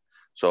with it.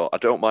 So I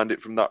don't mind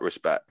it from that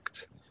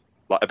respect.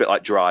 Like a bit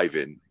like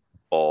driving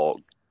or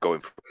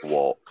going for a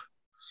walk.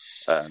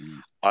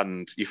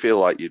 And you feel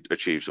like you'd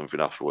achieve something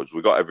afterwards.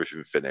 We got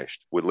everything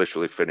finished. We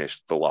literally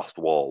finished the last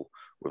wall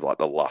with like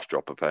the last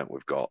drop of paint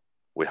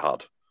we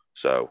had.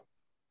 So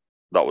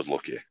that was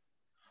lucky.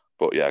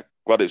 But yeah,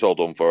 glad it's all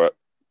done for it.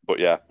 But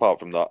yeah, apart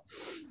from that,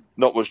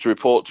 not much to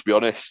report, to be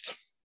honest.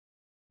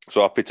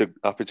 So happy to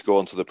go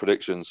on to the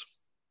predictions.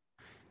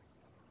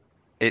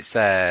 It's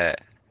happy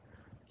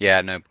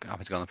to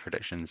go on the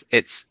predictions.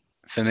 It's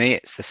for me,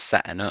 it's the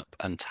setting up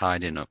and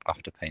tidying up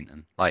after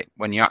painting. Like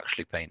when you're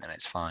actually painting,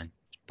 it's fine.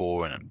 It's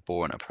boring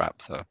to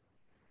prep though.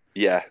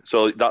 Yeah,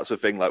 so that's the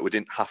thing. Like we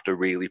didn't have to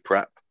really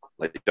prep.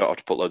 Like you don't have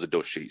to put loads of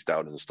dust sheets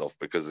down and stuff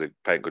because the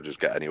paint could just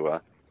get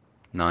anywhere.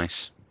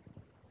 Nice.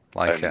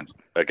 Like And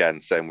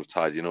again, same with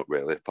tidying up,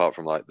 really. Apart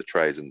from like the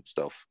trays and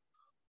stuff,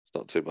 it's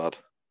not too bad.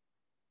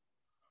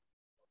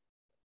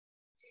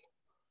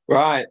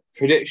 Right,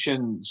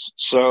 predictions.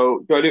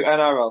 So, go do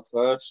NRL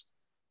first.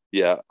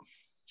 Yeah,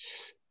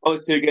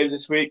 Only 2 games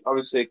this week,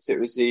 obviously, because it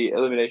was the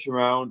elimination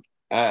round.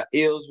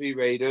 Eels v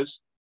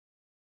Raiders.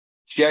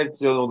 Jed's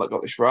the only one that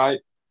got this right,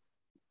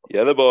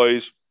 yeah, the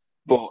boys.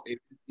 but it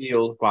was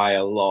Eels by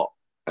a lot,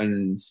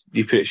 and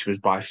your prediction was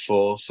by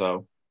 4,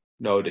 so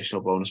no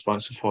additional bonus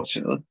points,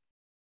 unfortunately.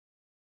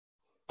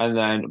 And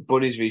then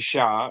Bunnies v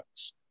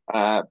Sharks. Bit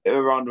of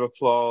a round of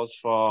applause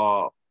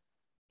for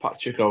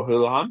Patrick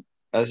O'Houlihan,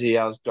 as he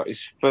has got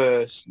his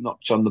first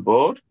notch on the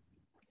board.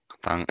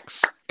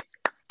 thanks.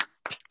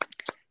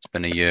 It's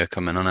been a year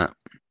coming on it.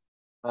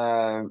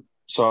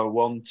 So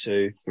 1,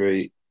 2,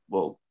 3.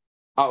 Well,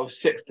 out of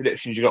 6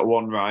 predictions, you got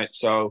 1 right.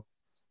 So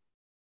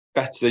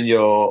better than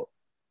your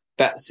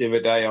bets the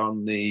other day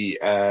on the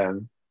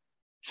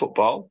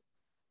football.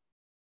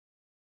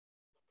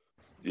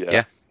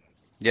 Yeah.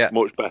 Yeah.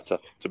 Much better,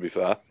 to be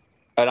fair.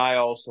 And I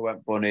also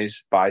went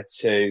Bunnies by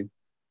 2.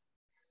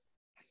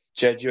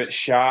 Jed, you went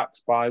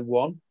Sharks by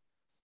 1.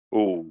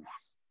 Oh,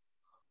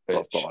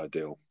 that's Which not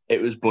ideal.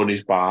 it was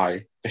Bunnies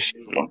by a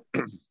shit one.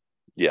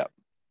 Yeah.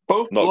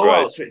 Both Not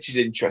blowouts, great. which is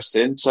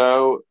interesting.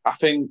 So I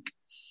think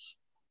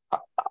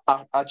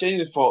I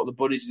genuinely thought the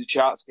Bunnies in the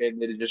Sharks game,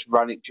 they'd have just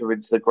ran each other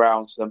into the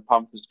ground so then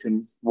Panthers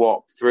can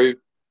walk through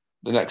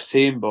the next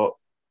team. But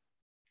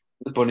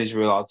the Bunnies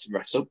were allowed to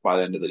rest up by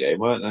the end of the game,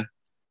 weren't they?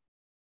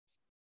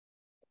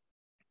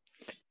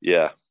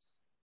 Yeah.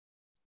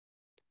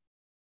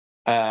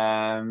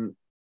 And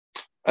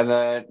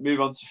then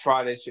move on to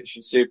Friday's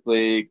Fiction Super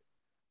League.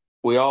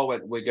 We all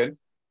went Wigan,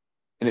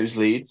 and it was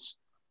Leeds.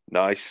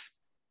 Nice.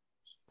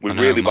 We're I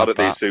know, really bad mad at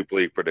these that. Super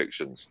League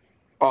predictions.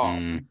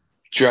 Oh,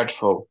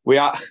 dreadful.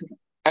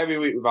 Every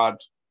week we've had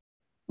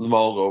them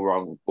all go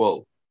wrong.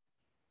 Well,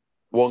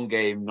 one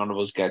game, none of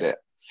us get it.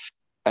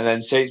 And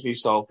then Saints v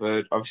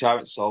Salford. Obviously, I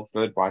went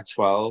Salford by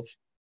 12,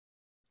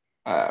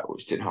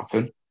 which didn't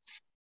happen.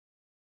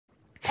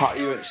 Pat,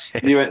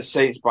 you went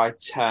Saints by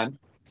 10.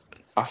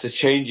 After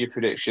change your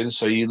prediction,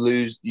 so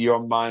you're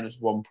on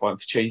 -1 point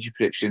for change your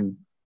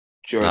prediction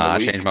during the I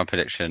week. changed my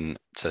prediction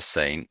to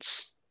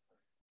Saints.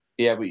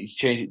 Yeah, but you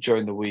change it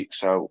during the week,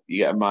 so you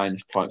get a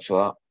 -point for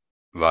that.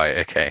 Right,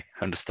 okay,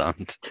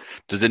 understand.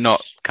 Does it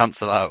not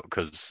cancel out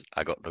because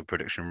I got the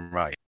prediction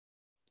right?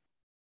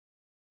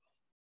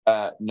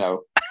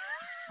 No.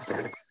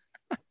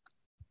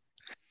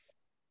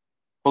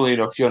 Funnily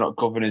enough, you're not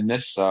governing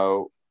this,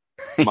 so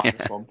 -1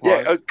 point.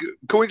 Yeah,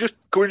 can we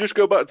just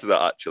go back to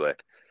that actually?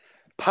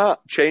 Pat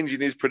changing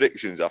his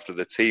predictions after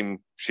the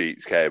team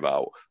sheets came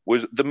out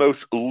was the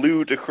most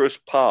ludicrous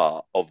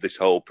part of this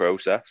whole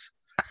process.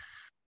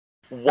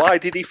 Why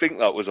did he think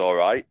that was all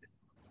right?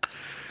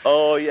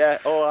 Oh yeah,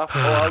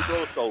 I'll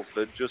go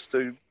Salford just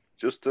to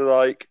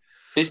like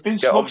It's been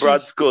get on smug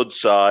Brad's since- good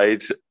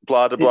side,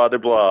 blah blah blah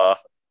blah,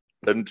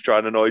 and try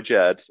and annoy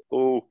Jed.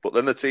 Oh, but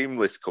then the team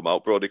list come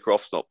out. Brodie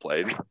Croft's not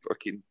playing.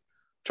 Fucking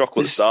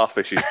chocolate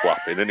starfish is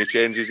flapping, and he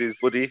changes his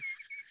bloody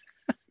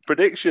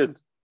prediction.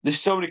 There's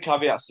so many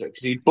caveats to it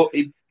because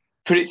he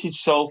predicted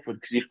Salford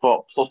because he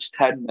thought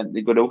 +10 meant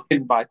they're going to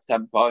win by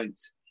 10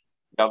 points.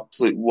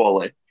 Absolute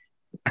wally.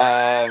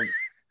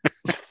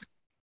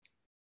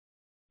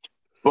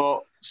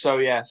 But so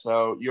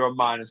you're on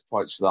 -points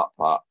for that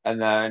part,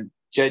 and then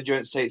Jed, you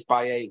went Saints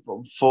by 8, but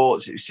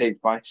unfortunately Saints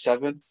by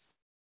 7.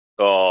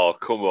 Oh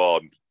come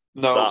on,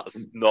 No, that's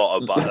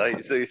not a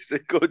bad. It's a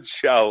good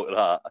shout.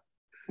 That.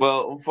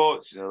 Well,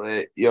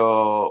 unfortunately,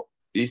 your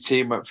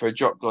team went for a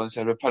drop goal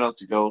instead of a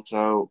penalty goal,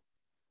 so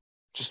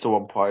just a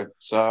 1 point.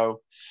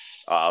 So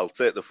I'll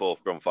take the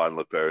 4th grand final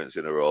appearance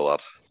in a row,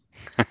 lad.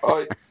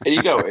 are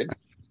you going?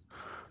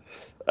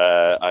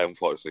 I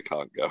unfortunately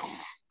can't go.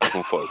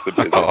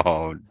 Unfortunately, busy.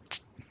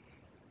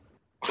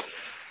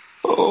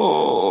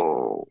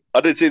 Oh,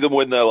 I did see them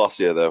win there last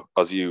year, though,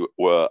 as you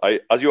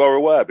are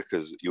aware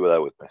because you were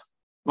there with me.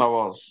 I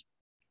was.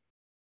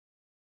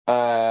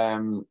 I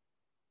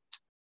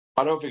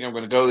don't think I'm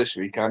going to go this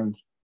weekend.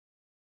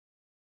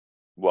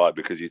 Why?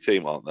 Because your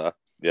team aren't there.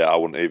 Yeah, I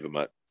wouldn't either,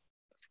 mate.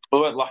 I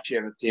went last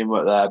year and the team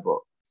weren't there, but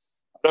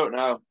I don't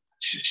know.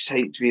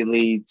 Saints v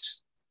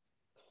Leeds.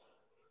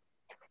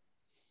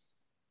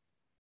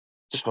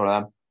 Just one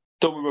of them.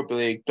 Done with rugby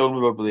league. Done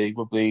with rugby league.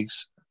 Rugby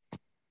leagues.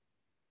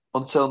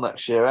 Until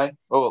next year, eh?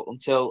 Oh,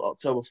 until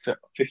October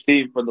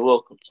 15th when the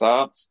World Cup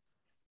starts.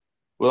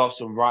 We'll have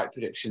some right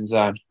predictions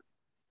then.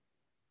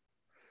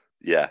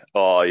 Yeah.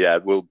 Oh, yeah.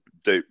 We'll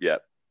do. Yeah.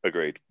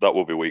 Agreed. That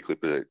will be weekly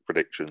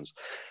predictions.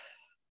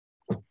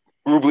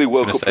 Rugby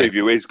World Cup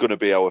preview is going to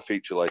be our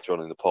feature later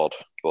on in the pod,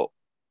 but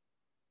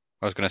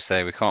I was going to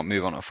say we can't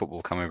move on to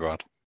football, can we,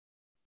 Brad?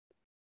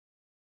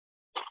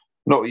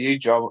 Not with you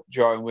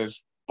drawing with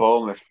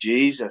Bournemouth.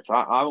 Jesus,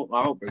 I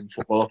won't bring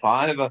football up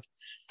either.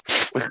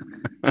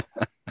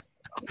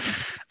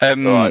 All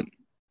right.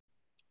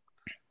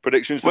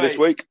 Predictions for this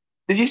week?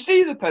 Did you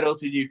see the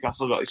penalty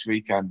Newcastle got this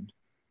weekend?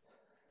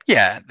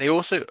 Yeah, they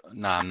also.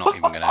 No, I'm not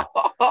even gonna.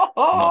 I'm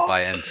not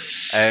buying.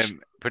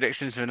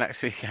 Predictions for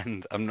next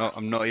weekend. I'm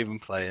not even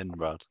playing,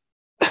 Brad.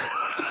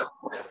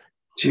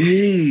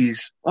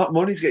 Jeez, that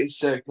money's getting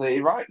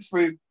circulated right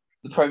through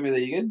the Premier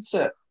League,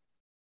 isn't it?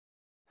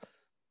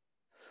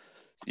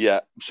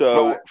 Yeah.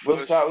 So Right, we'll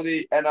start with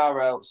the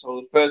NRL.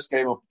 So the first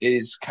game up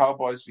is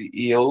Cowboys v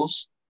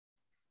Eels.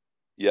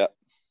 Yeah.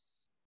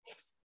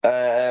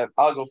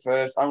 I'll go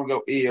first. I'm gonna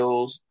go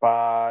Eels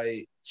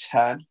by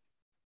 10.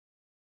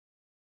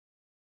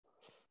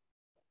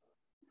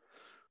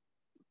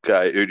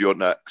 Okay. Who do you want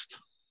next?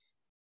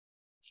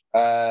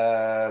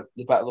 The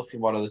better looking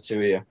one of the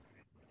two here.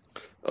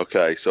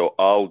 Okay. So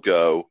I'll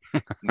go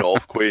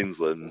North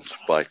Queensland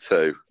by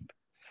 2.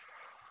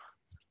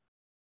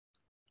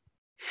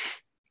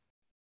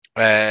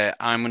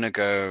 I'm gonna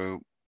go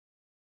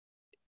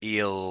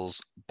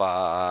Eels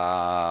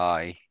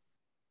by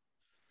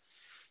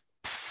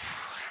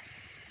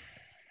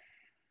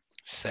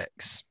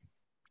 6.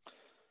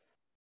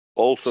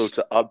 Also,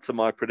 to add to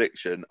my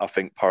prediction, I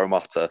think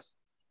Parramatta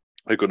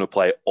are going to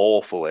play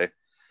awfully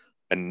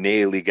and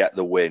nearly get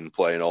the win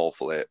playing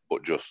awfully,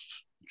 but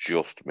just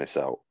miss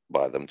out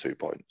by them 2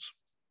 points.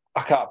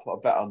 I can't put a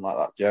bet on like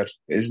that, Jed.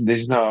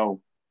 There's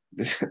no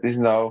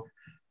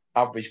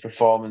average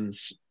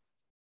performance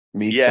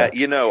meter.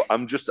 Yeah,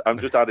 I'm just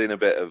adding a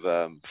bit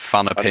of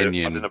fan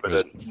opinion, adding a bit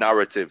of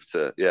narrative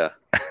to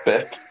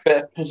bit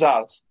of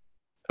pizzazz.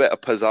 Bit of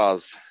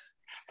pizzazz.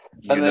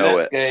 And the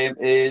next game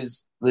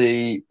is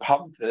the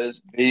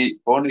Panthers v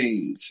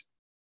Bunnies.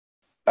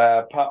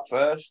 Pat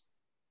first.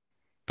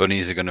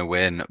 Bunnies are going to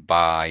win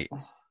by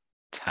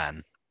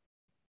 10.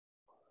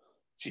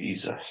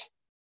 Jesus.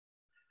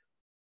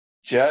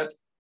 Jed?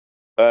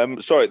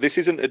 Sorry, this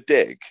isn't a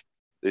dig.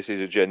 This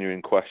is a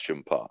genuine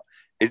question, Pat.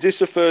 Is this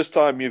the first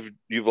time you've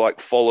like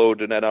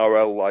followed an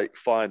NRL like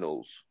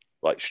finals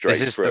like straight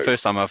through? This is the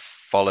first time I've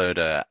followed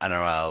a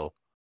NRL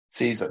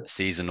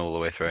season all the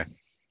way through.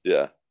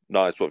 Yeah,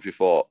 nice. What have you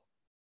thought?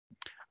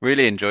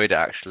 Really enjoyed it,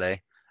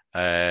 actually.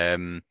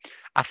 I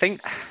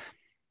think.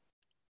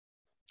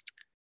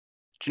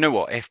 Do you know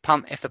what? If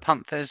the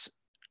Panthers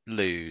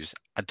lose,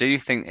 I do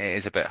think it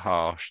is a bit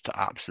harsh to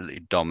absolutely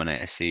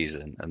dominate a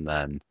season and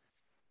then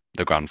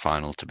the grand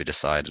final to be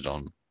decided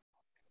on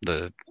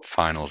the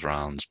finals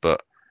rounds.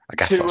 But I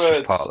guess that's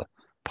just part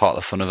of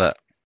the fun of it.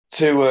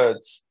 2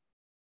 words.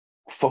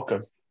 Fuck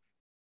them.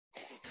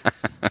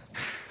 I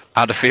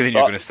had a feeling you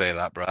were going to say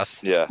that, Brad.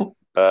 Yeah.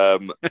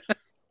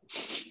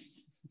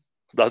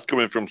 That's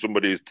coming from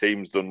somebody whose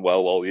team's done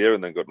well all year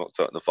and then got knocked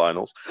out in the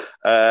finals.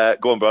 Go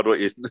on, Brad.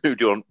 Who do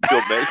you want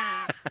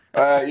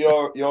me?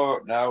 You're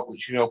up now,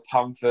 which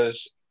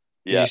Panthers.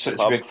 Yeah, you're such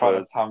a big fan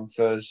of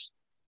Panthers.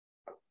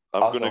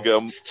 I'm going to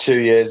go 2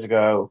 years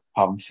ago.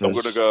 Panthers. I'm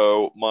going to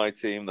go my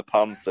team, the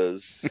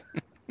Panthers.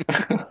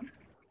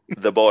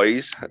 The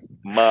boys,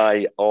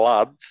 my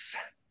lads.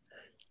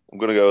 I'm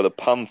going to go the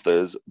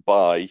Panthers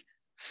by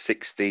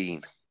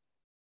 16.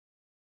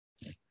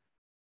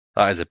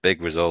 That is a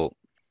big result.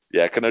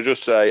 Yeah, can I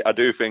just say, I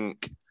do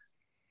think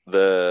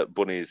the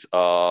Bunnies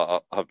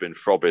have been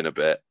throbbing a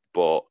bit,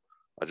 but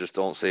I just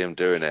don't see them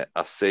doing it.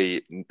 I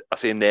see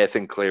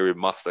Nathan Cleary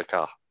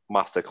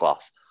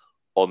masterclass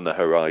on the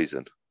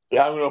horizon.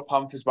 Yeah, I'm going to go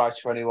Panthers by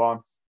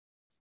 21.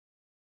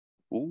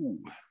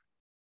 Ooh.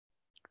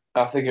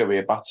 I think it'll be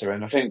a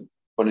battering. I think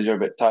Bunnies are a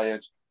bit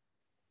tired.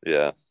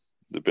 Yeah,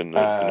 there've been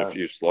a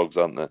few slogs,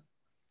 haven't there?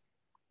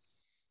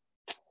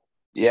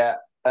 Yeah,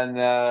 and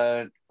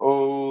then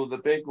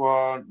the big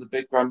one, the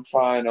big grand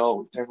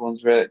final, which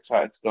everyone's really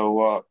excited to go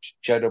watch.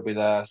 Jed will be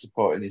there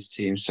supporting his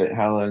team, St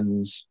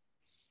Helens,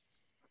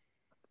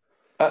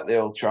 at the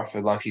Old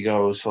Trafford like he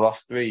goes for the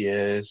last 3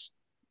 years.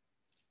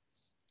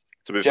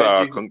 To be fair,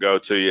 I couldn't go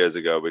 2 years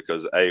ago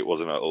because A, it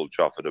wasn't at Old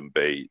Trafford, and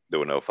B, there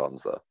were no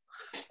fans there.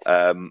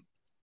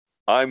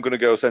 I'm going to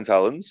go St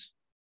Helens,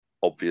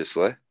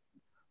 obviously.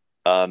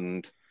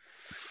 And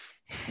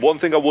one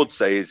thing I would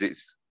say is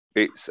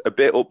it's a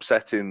bit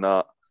upsetting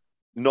that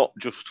not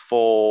just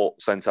for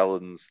St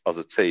Helens as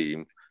a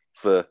team,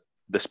 for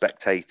the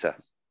spectator,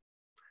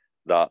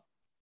 that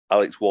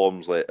Alex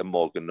Walmsley and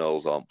Morgan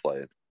Knowles aren't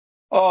playing.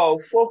 Oh,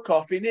 fuck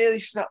off. He nearly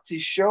snapped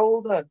his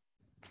shoulder.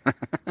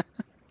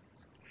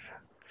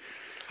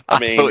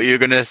 I thought you were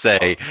going to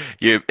say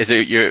you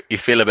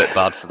feel a bit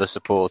bad for the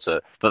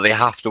supporter that they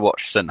have to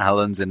watch St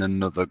Helens in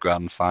another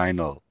grand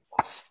final.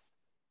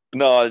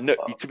 No,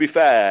 to be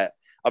fair,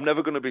 I'm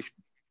never going to be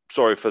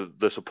sorry for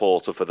the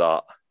supporter for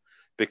that,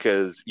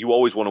 because you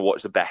always want to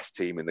watch the best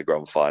team in the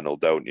grand final,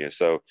 don't you?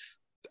 So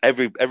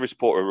every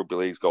supporter of rugby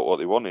league's got what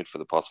they wanted for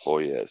the past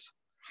 4 years.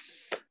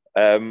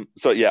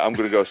 So yeah, I'm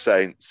going to go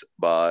Saints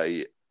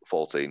by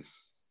 14.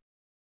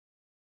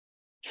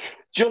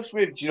 Just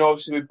with,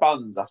 obviously with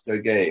bans after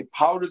a game,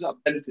 how does that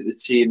benefit the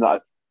team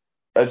that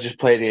have just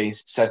played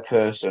against said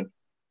person?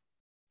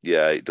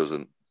 Yeah, it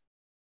doesn't.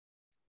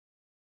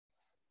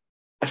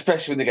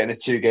 Especially when they're getting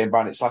a 2-game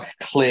ban. It's like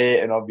a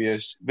clear and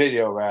obvious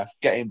video ref,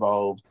 get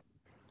involved.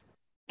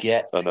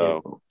 I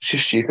know. It's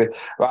just stupid.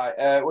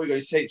 Right, we're going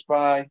Saints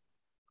by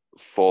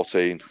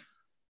 14.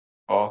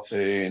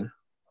 14.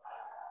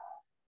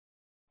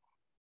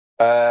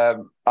 I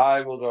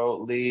will go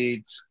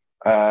Leeds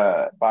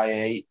by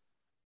 8.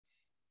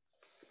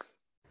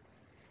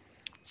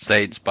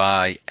 Saints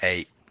by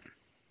 8.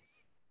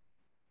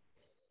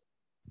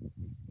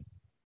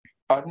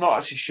 I'm not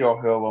actually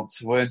sure who I want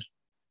to win.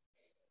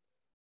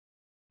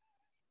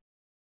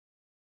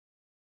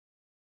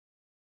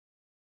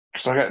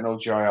 Because I get no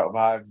joy out of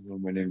either of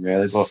them winning,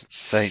 really. But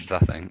Saints, I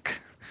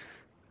think.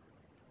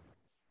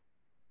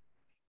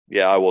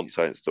 Yeah, I want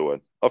Saints to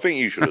win. I think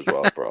you should as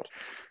well, Brad.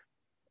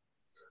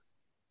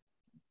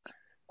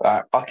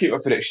 right, I'll keep my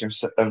prediction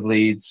of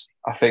Leeds.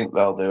 I think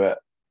they'll do it.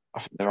 I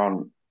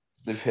think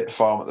they've hit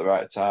form at the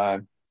right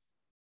time.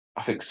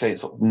 I think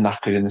Saints look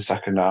knackered in the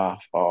second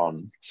half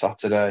on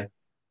Saturday.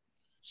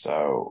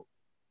 So,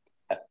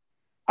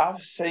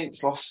 have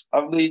Leeds lost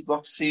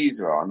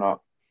Caesar or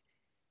not?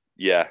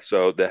 Yeah,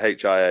 so the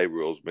HIA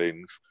rules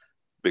means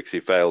because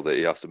he failed it,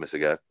 he has to miss a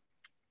game.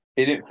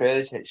 He didn't fail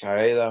his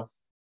HIA, though.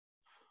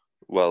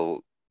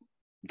 Well,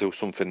 there was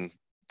something...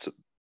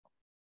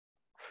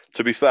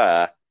 To be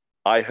fair,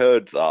 I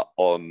heard that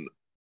on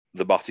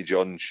the Matty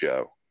Johns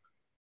show.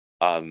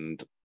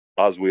 And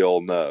as we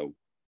all know,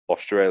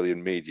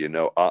 Australian media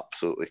know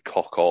absolutely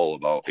cock all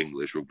about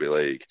English rugby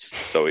league.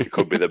 So it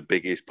could be the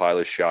biggest pile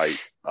of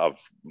shite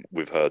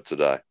we've heard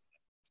today.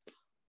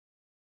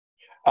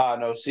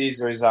 No,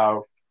 Caesar is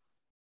out.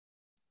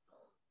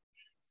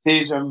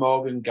 Caesar and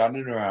Morgan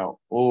Gannon are out.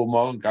 Oh,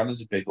 Morgan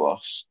Gannon's a big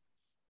loss.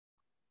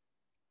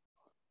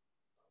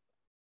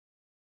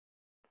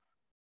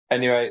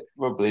 Anyway,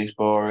 rugby league's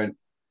boring.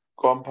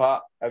 Go on,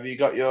 Pat. Have you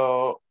got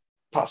your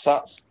Pat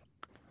stats?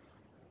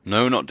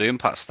 No, not doing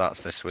Pat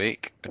stats this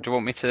week. Do you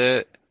want me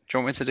to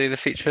do the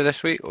feature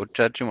this week, or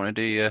Jed, do you want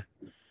to do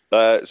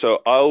your?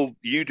 So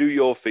you do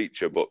your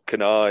feature, but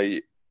can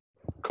I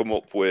come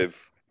up with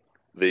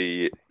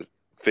the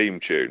theme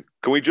tune?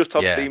 Can we just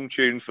have theme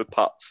tune for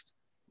Pat's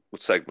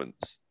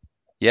segments?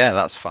 Yeah,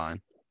 that's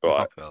fine.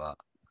 Right. I'm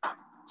happy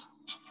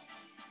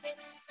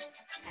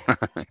with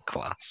that.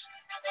 Class.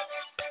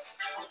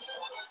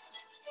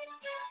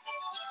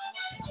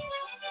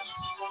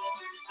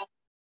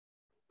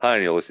 Hi,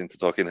 and you're listening to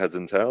Talking Heads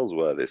and Tails,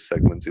 where this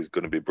segment is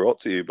going to be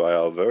brought to you by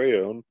our very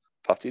own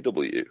Patty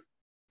W.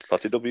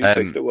 Patty W,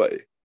 take it away.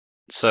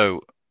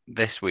 So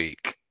this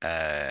week,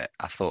 I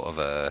thought of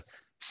a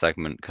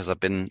segment because I've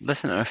been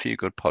listening to a few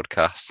good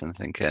podcasts and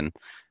thinking,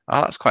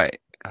 oh, that's quite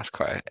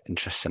an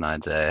interesting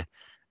idea.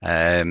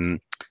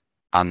 And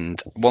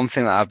one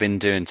thing that I've been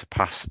doing to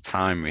pass the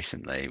time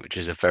recently, which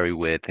is a very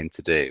weird thing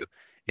to do,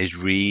 is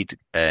read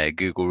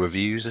Google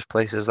reviews of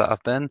places that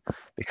I've been,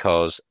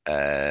 because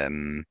I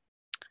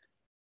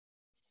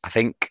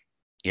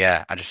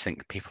just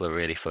think people are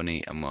really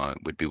funny and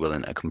would be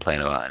willing to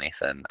complain about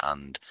anything,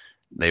 and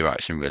they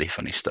write some really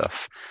funny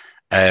stuff.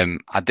 I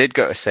did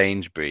go to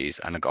Sainsbury's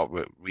and I got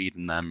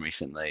reading them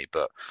recently,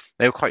 but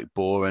they were quite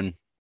boring.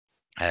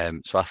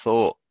 So I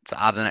thought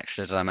to add an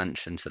extra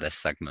dimension to this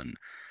segment,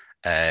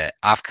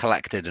 I've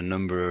collected a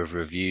number of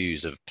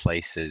reviews of a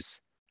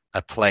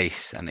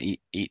place, and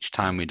each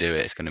time we do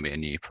it, it's going to be a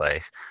new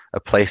place, a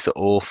place that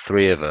all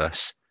three of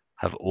us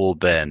have all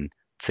been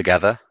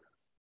together.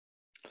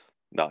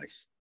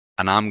 Nice.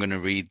 And I'm going to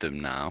read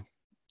them now,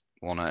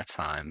 one at a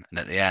time. And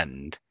at the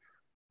end,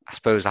 I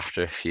suppose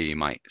after a few, you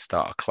might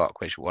start a clock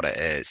what it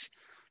is.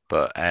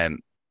 But at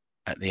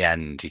the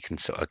end, you can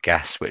sort of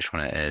guess which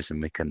one it is,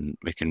 and we can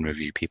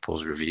review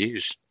people's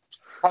reviews.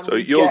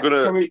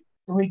 Can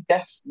we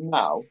guess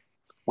now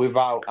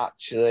without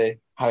actually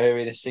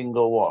hiring a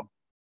single one?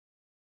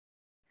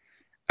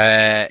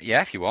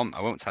 Yeah, if you want.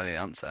 I won't tell you the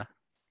answer.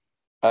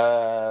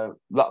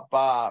 That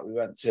bar we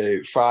went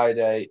to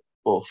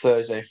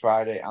Thursday,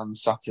 Friday, and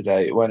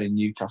Saturday. It went in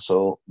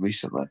Newcastle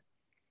recently.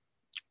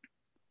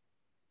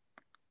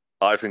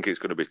 I think it's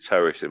going to be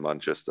Terrace in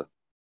Manchester.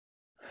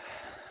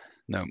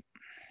 No.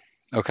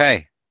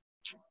 Okay.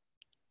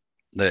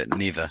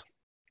 Neither.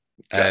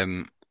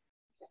 Okay.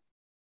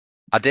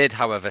 I did,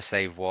 however,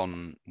 save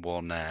one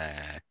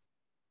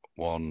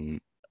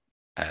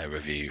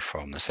review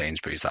from the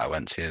Sainsbury's that I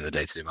went to the other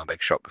day to do my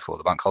big shop before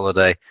the bank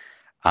holiday,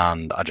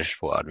 and I just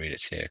thought I'd read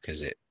it to you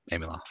because it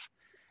made me laugh.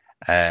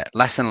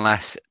 Less and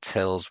less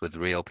tills with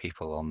real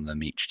people on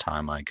them each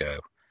time I go,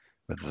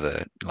 with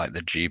the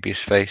dubious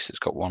face that's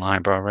got one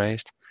eyebrow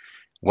raised.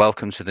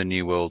 Welcome to the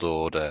new world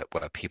order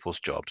where people's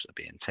jobs are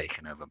being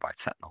taken over by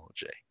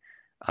technology.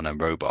 And a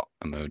robot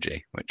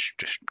emoji, which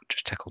just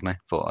tickled me.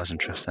 Thought that was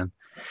interesting.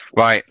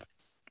 Right.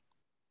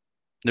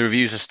 The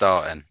reviews are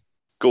starting.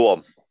 Go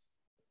on.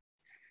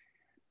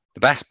 The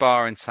best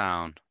bar in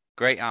town,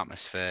 great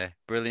atmosphere,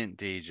 brilliant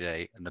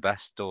DJ, and the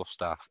best store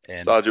staff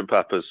in Sergeant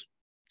Pepper's.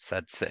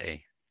 Said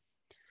city.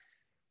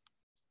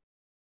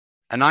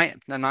 A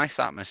nice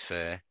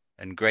atmosphere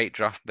and great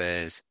draft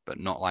beers, but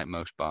not like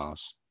most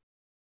bars.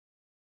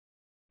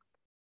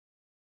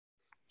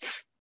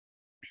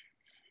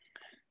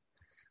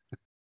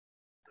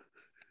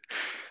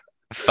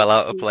 Fell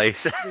out of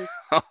place.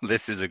 Oh,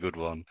 this is a good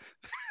one.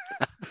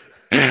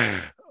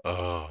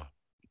 Oh.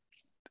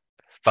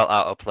 Felt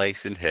out of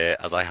place in here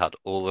as I had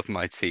all of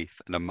my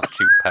teeth and a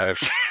matching pair of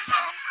shoes.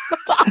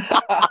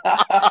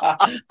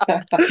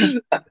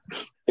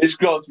 It's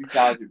got to be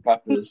Sergeant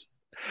Pepper's.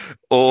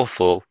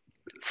 Awful.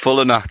 Full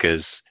of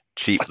knackers.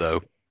 Cheap,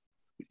 though.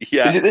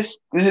 Yeah. Is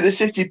it the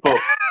City pub?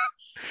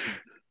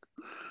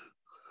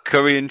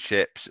 Curry and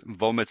chips,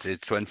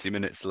 vomited 20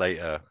 minutes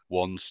later.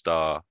 1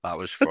 star. That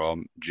was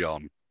from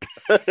John.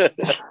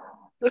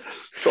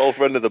 Tall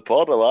friend of the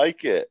pod. I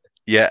like it.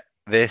 Yeah,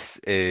 this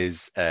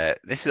is. I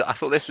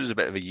thought this was a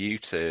bit of a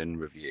U-turn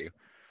review.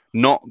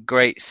 Not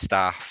great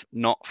staff,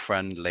 not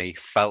friendly,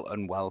 felt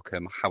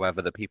unwelcome.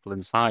 However, the people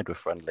inside were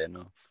friendly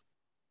enough.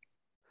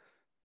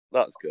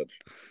 That's good.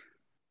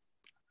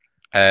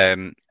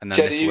 And then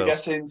Jed, are you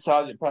guessing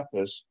Sergeant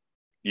Pepper's?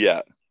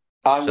 Yeah.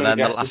 I'm going to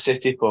guess the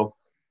City pub.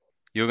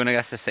 You're going to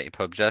guess the City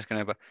pub. Jed's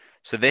going to.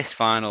 So this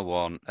final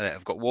one,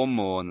 I've got one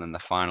more, and then the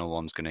final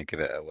one's going to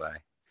give it away.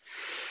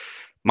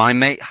 My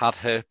mate had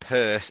her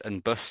purse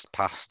and bus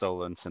pass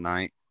stolen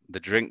tonight. The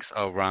drinks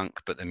are rank,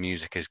 but the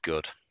music is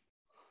good.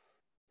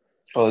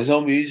 Oh, there's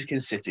no music in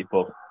City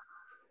pub.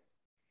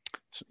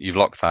 You've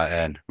locked that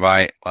in,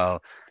 right?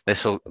 Well,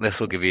 this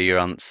will give you your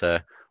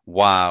answer.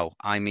 Wow,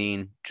 I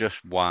mean,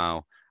 just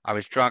wow. I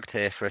was dragged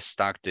here for a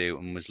stag do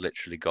and was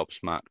literally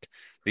gobsmacked.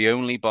 The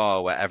only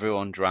bar where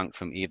everyone drank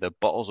from either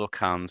bottles or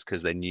cans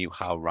because they knew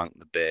how rank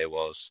the beer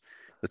was.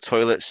 The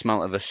toilet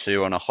smelt of a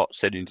sewer on a hot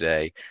sunny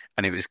day,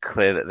 and it was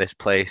clear that this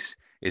place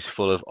is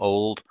full of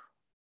old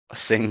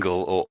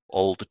single or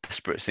old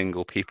desperate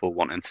single people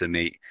wanting to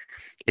meet.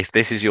 If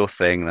this is your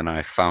thing, then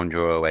I found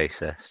your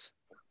oasis.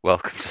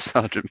 Welcome to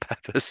Sergeant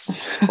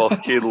Pepper's.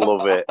 Fucking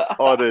love it,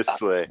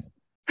 honestly.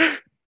 Do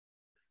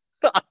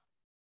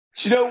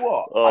you know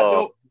what?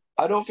 Oh.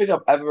 I don't think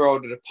I've ever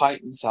ordered a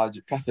pint in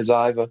Sergeant Pepper's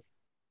either.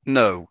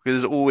 No,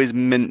 because there's always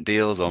mint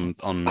deals on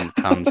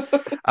cans.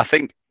 I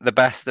think the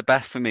best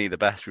for me, the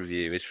best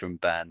review is from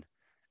Ben.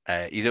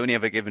 He's only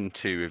ever given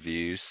 2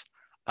 reviews.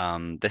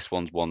 This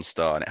one's 1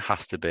 star, and it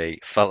has to be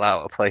felt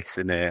out of place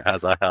in here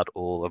as I had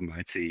all of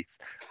my teeth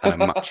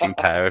and a matching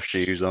pair of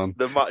shoes on.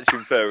 The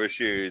matching pair of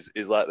shoes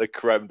is like the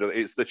creme de,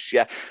 it's the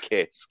chef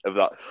kit of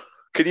that.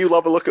 Can you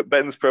have a look at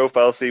Ben's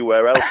profile, see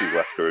where else he's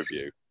left a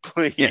review,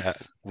 please? Yeah,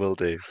 will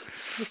do.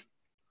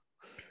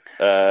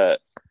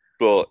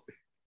 But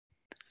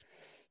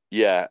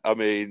yeah, I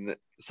mean,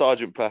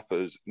 Sergeant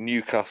Pepper's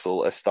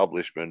Newcastle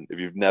establishment, if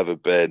you've never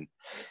been,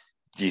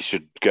 you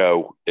should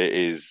go. It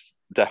is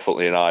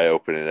definitely an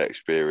eye-opening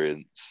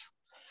experience.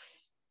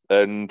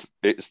 And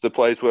it's the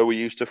place where we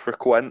used to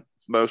frequent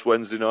most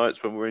Wednesday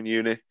nights when we were in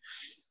uni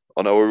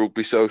on our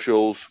rugby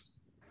socials.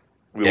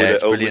 We were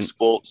the only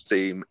sports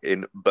team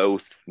in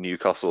both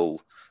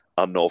Newcastle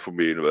and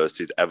Northumbria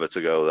University ever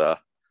to go there,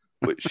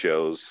 which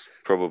shows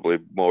probably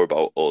more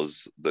about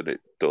us than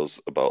it does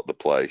about the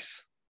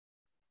place.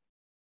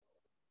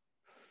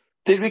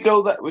 Did we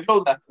go there? We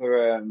go there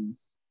for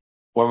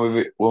when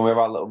we have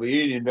our little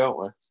reunion,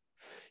 don't we?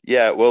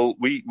 Yeah, well,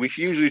 we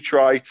usually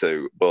try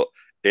to, but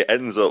it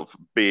ends up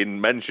being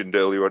mentioned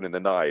earlier on in the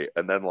night,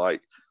 and then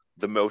like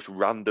the most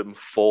random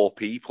 4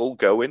 people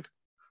going,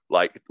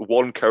 like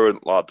 1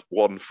 current lad,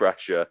 1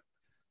 fresher,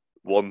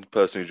 1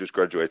 person who's just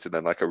graduated, and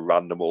then like a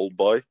random old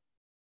boy.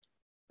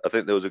 I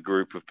think there was a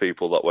group of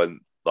people that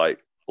went like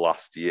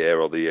last year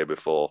or the year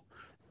before,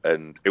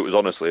 and it was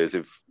honestly as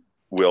if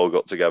we all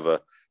got together,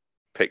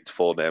 picked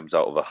 4 names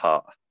out of a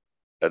hat,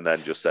 and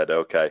then just said,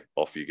 "Okay,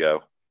 off you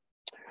go."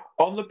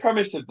 On the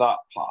premise of that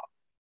part,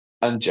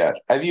 and Jed,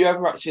 have you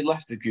ever actually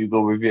left a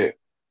Google review?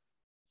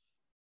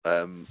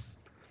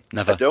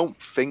 Never. I don't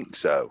think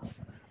so.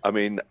 I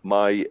mean,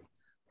 my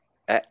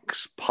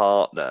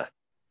ex-partner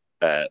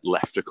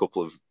left a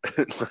couple of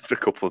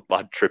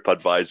bad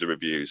TripAdvisor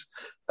reviews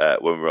when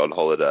we were on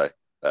holiday,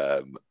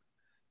 but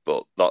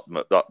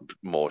that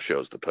more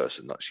shows the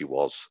person that she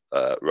was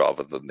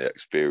rather than the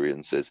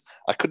experiences.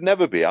 I could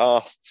never be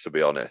asked, to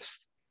be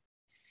honest.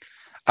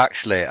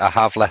 Actually, I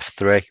have left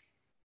 3.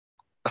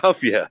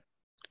 Have you?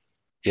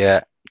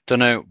 Yeah, don't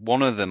know.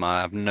 One of them, I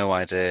have no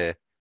idea.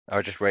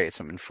 I just rated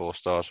something 4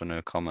 stars with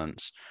no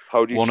comments.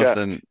 How do you One check? of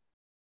them,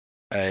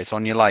 it's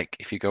on your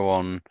if you go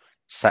on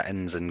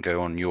settings and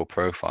go on your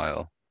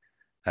profile.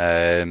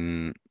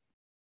 I've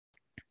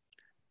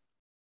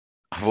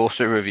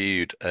also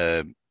reviewed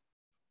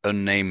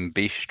unnamed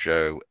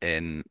bistro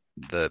in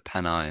the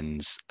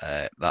Pennines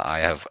that I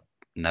have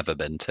never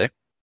been to.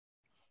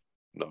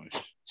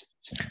 Nice.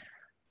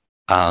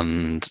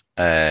 And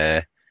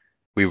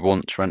we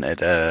once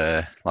rented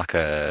a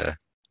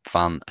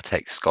van to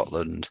take to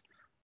Scotland,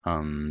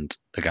 and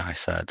the guy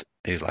said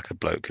he's like a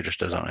bloke who just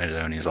does it on his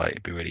own. He's like,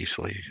 it'd be really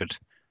useful if you could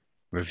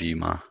review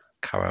my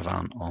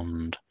caravan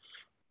on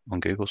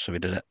Google, so we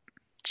did it.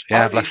 So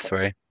yeah, I've left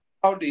 3.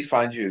 How do you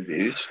find your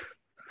reviews?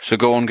 So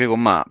go on Google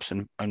Maps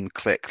and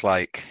click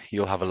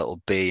you'll have a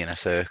little B in a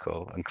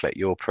circle and click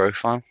your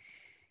profile.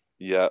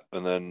 Yeah,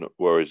 and then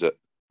where is it?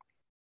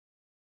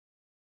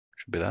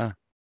 Should be there.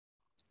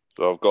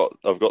 So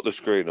I've got the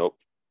screen up.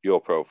 Your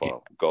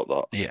profile, yeah. Got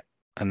that. Yeah,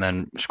 and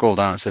then scroll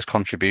down. It says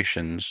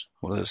contributions.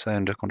 What does it say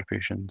under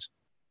contributions?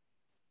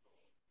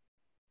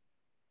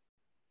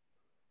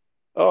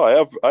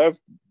 Oh, I have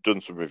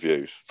done some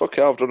reviews. Fuck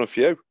yeah, I've done a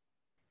few.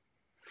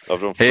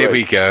 I've done 3. Here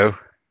we go.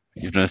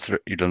 You've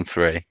done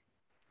 3.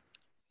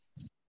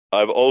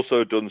 I've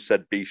also done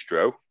said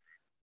bistro,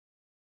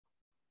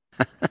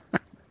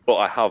 but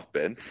I have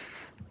been.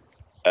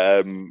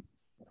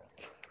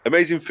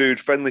 Amazing food,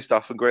 friendly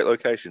staff, and great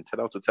location. 10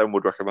 out of 10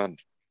 would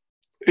recommend.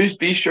 Whose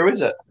bistro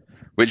is it?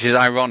 Which is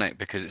ironic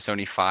because it's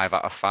only 5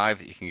 out of 5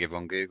 that you can give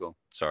on Google.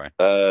 Sorry.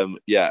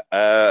 Yeah.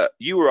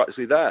 You were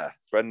actually there,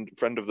 friend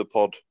of the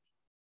pod's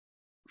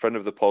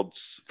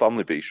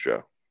family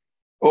bistro.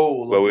 Oh,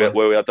 lovely.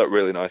 Where we had that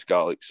really nice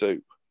garlic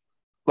soup.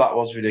 That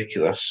was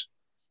ridiculous.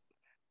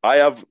 I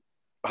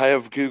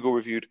have Google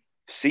reviewed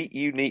Seat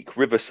Unique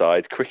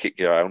Riverside Cricket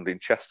Ground in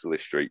Chesterley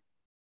Street.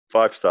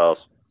 5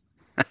 stars.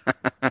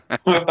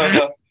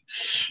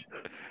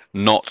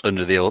 Not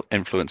under the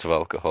influence of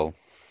alcohol.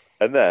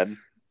 And then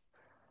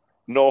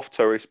North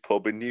Terrace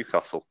Pub in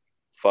Newcastle.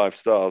 5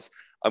 stars.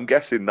 I'm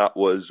guessing that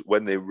was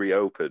when they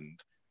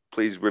reopened.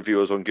 Please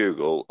review us on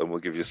Google and we'll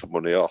give you some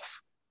money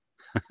off.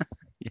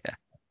 Yeah.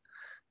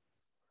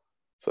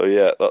 So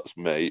yeah, that's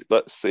me.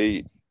 Let's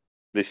see.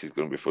 This is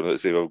going to be fun.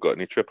 Let's see if I've got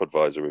any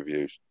TripAdvisor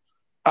reviews.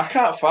 I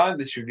can't find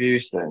this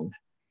reviews thing.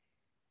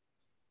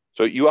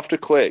 So you have to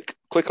click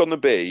on the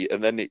B,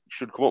 and then it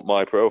should come up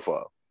my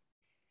profile.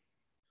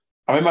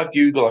 I'm in my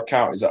Google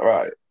account. Is that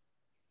right?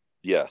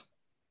 Yeah.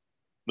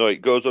 No,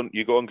 it goes on.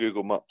 You go on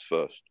Google Maps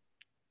first.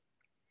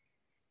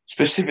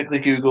 Specifically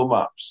Google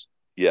Maps.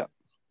 Yeah.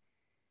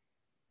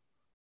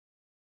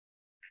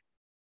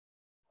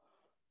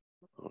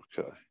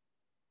 Okay.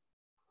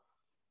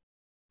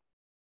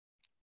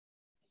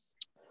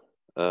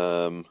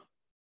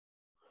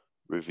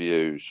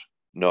 Reviews.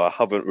 No, I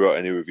haven't wrote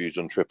any reviews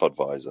on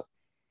TripAdvisor.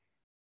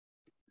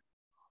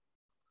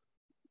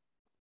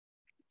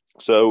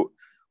 So,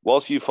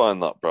 whilst you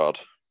find that, Brad.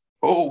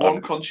 Oh,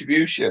 one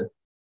contribution.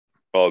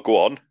 Oh, go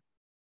on.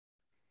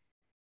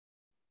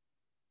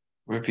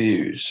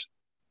 Reviews.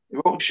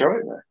 It won't show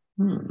it there.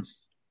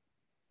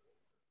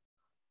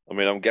 I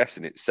mean, I'm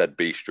guessing it said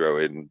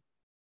bistro in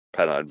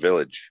Pennine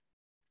Village.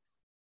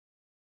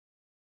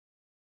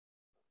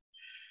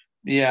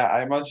 Yeah,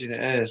 I imagine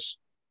it is.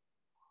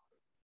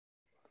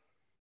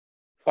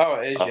 Oh,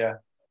 it is, yeah.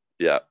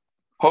 Yeah.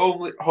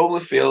 Homely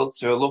feel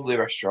to a lovely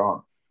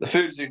restaurant. The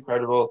food is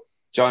incredible,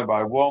 joined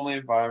by warmly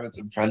environment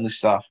and friendly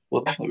staff.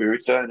 We'll definitely be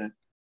returning.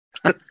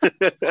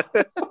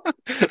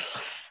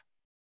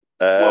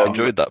 I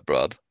enjoyed that,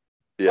 Brad.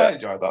 Yeah, I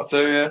enjoyed that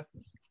too, yeah.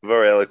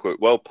 Very eloquent.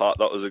 Well, Pat,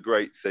 that was a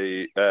great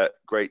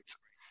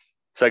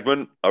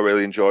segment. I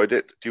really enjoyed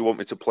it. Do you want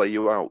me to play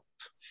you out?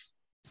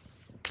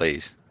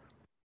 Please.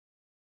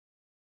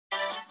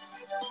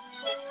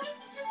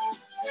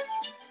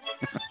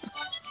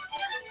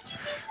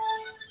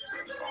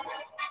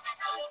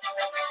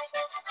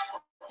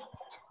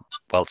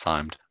 Well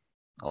timed.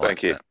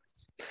 Thank you.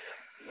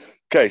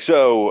 Okay,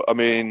 so I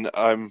mean,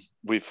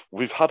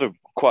 we've had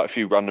quite a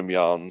few random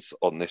yarns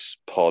on this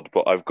pod,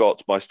 but I've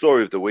got my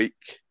story of the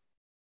week,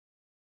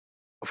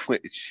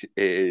 which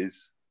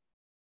is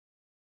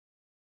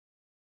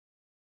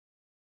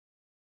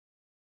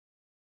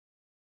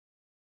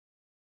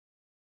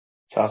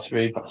It's hard to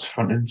read. That's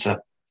front into.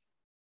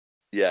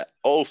 Yeah.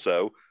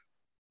 Also,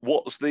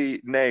 what's the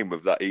name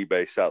of that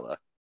eBay seller?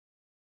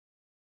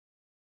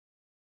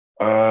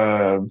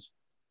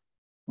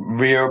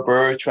 Rio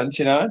Brewer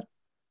 29.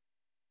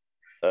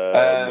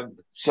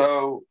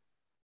 So,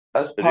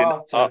 as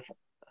part of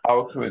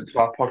our commitment to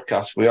our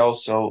podcast, we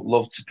also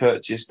love to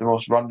purchase the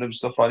most random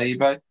stuff on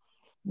eBay,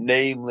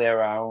 namely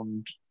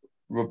around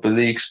rugby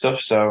league stuff.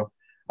 So,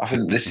 I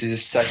think this is a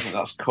segment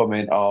that's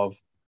coming of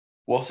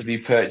what have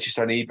you purchased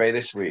on eBay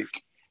this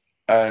week?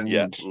 And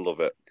yeah,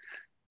 love it.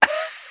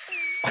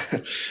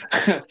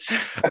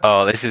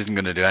 Oh, this isn't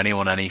going to do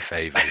anyone any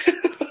favours.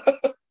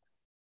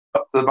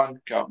 The bank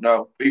account,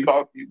 no.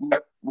 What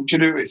you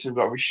do is we've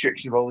got a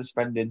restriction of only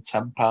spending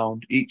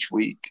 £10 each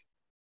week.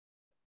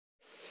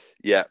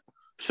 Yeah.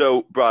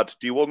 So, Brad,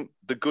 do you want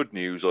the good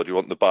news or do you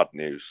want the bad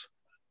news?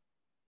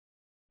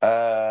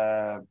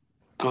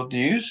 Good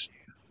news.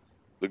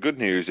 The good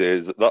news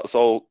is that's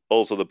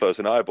also the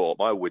person I bought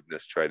my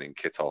witness training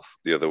kit off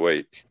the other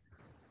week.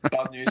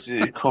 Bad news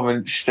is it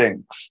coming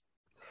stinks.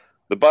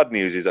 The bad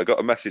news is I got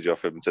a message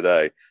off him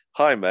today.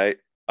 Hi, mate.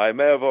 I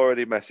may have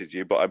already messaged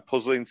you, but I'm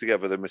puzzling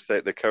together the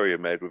mistake the courier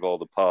made with all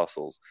the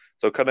parcels.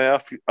 So can I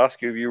ask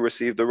you if you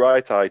received the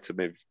right item?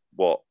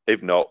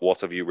 If not,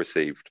 what have you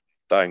received?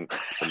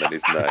 Thanks. And then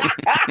his name.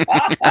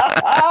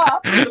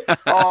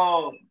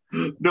 Oh,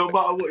 no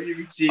matter what you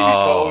receive,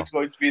 it's always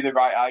going to be the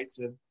right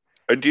item.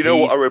 And do you know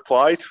what I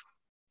replied?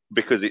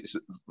 Because it's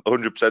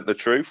 100% the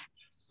truth.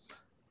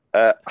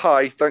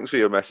 Hi, thanks for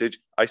your message.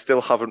 I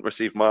still haven't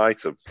received my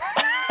item.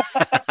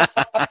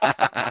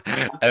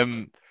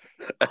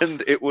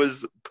 And it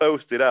was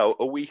posted out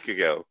a week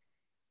ago.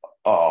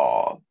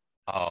 Oh,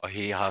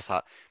 he has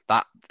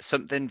that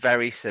something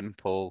very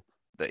simple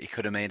that he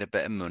could have made a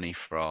bit of money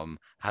from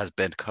has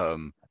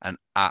become an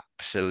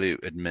absolute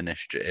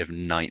administrative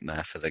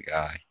nightmare for the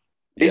guy.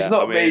 He's Yeah,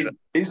 not made.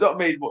 He's not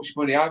made much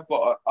money. I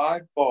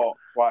bought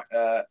quite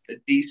a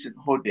decent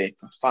hoodie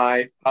for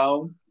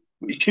 £5,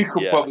 which you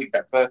could probably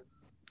get for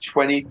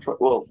 20.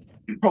 Well,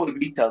 it probably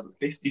retails at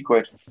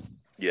 £50.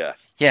 Yeah.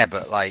 Yeah,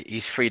 but like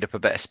he's freed up a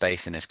bit of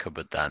space in his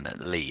cupboard then at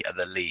the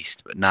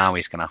least. But now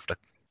he's gonna have to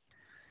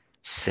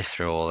sift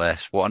through all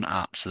this. What an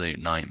absolute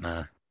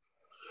nightmare.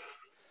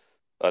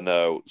 I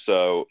know.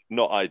 So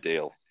not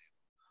ideal.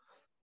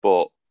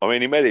 But I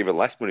mean, he made even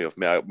less money off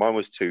me. Mine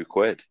was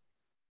 £2.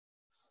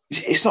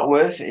 It's not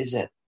worth it, is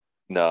it?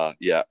 Nah,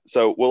 yeah.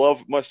 So we'll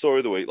have my story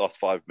of the week, last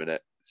 5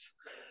 minutes.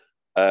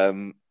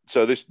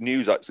 So this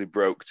news actually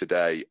broke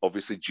today.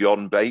 Obviously,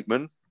 John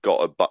Bateman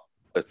got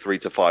a 3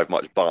 to 5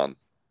 match ban,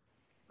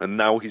 and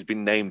now he's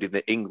been named in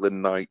the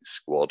England night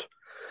squad,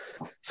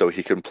 so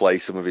he can play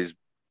use some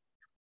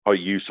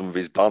of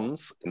his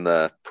bans in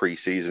their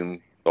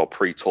pre-season or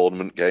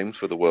pre-tournament games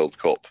for the World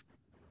Cup.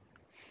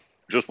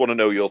 Just want to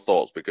know your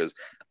thoughts, because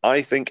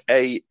I think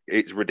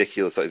it's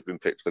ridiculous that he's been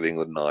picked for the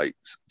England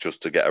Knights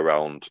just to get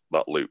around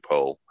that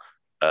loophole.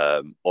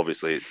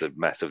 Obviously, it's a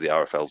mess of the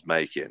RFL's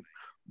making,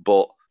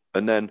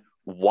 and then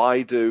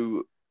why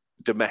do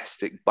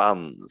domestic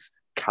bans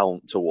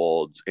count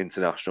towards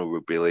international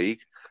rugby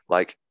league?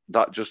 Like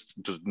that just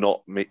does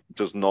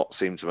not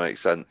seem to make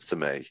sense to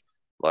me.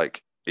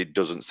 Like it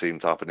doesn't seem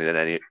to happen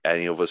in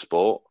any other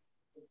sport.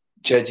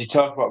 Jed, you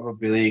talk about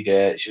rugby league,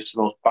 it's just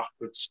the most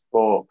backward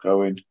sport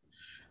going.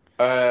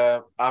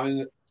 I'm in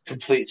the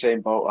complete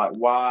same boat. Like,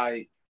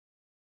 why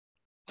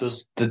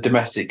does the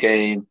domestic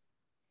game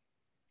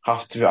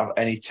have to have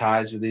any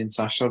ties with the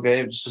international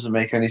game? It just doesn't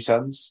make any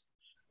sense.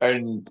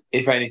 And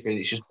if anything,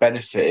 it's just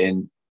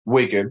benefiting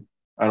Wigan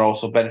and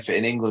also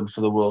benefiting England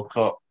for the World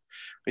Cup.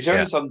 Which I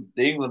understand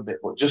the England bit,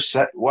 but just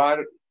why,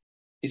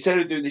 instead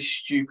of doing this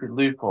stupid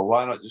loophole,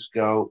 why not just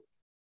go,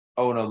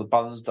 oh no, the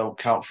bans don't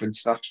count for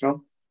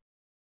international?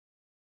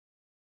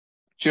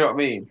 Do you know what I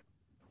mean?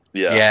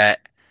 Yeah. Yeah,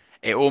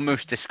 it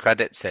almost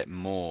discredits it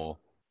more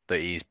that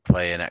he's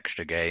playing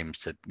extra games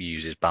to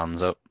use his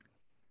bans up.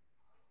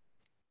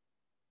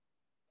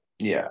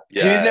 Yeah.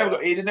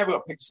 He'd never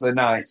got picked for the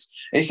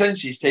Knights. And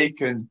essentially, he's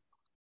taken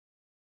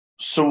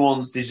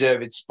someone's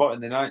deserved spot in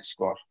the night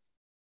squad.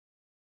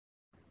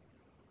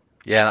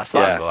 Yeah, that's the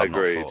angle I've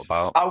not thought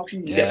about. How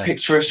can you get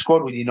picked for a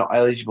squad when you're not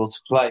eligible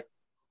to play?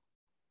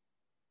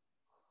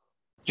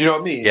 Do you know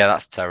what I mean? Yeah,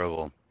 that's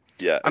terrible.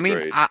 Yeah, I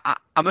mean, I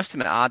must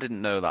admit, I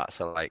didn't know that.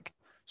 So, like,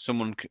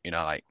 someone,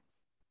 I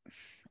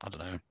don't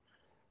know,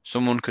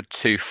 someone could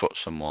 2-foot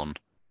someone,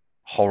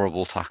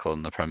 horrible tackle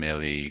in the Premier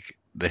League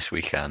this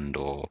weekend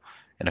or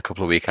in a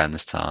couple of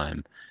weekends'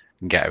 time,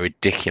 and get a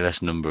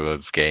ridiculous number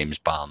of games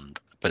banned,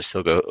 but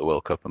still go to the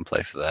World Cup and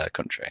play for their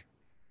country.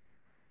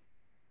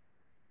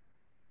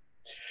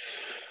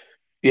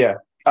 Yeah,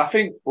 I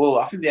think the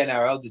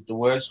NRL did the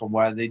worst one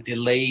where they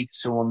delayed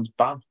someone's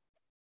ban.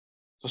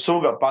 So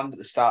someone got banned at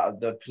the start of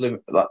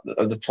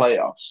the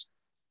playoffs,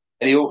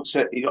 and he got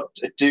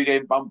a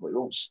 2-game ban, but he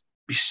won't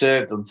be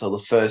served until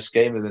the first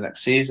game of the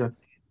next season.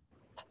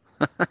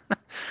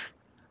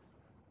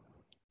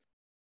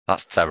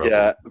 That's terrible.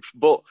 Yeah,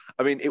 but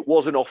I mean, it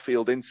was an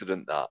off-field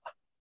incident that,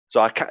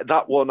 so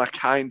that one I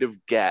kind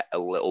of get a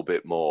little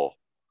bit more,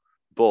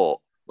 but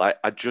like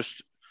I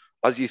just,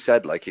 as you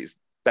said, like it's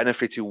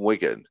benefiting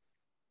Wigan,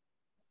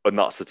 and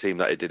that's the team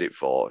that he did it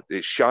for.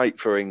 It's shite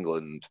for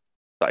England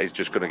that he's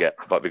just going to get,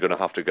 that they're going to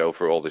have to go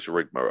through all this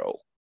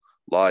rigmarole.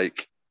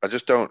 Like, I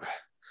just don't.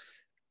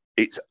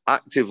 It's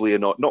actively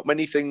annoying. Not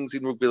many things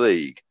in rugby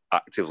league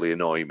actively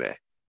annoy me,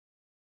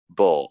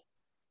 but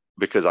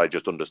because I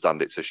just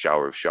understand it's a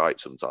shower of shite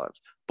sometimes.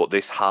 But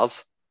this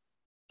has,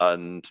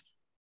 and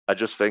I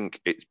just think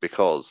it's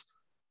because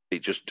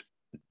it just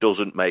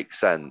doesn't make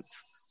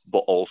sense, but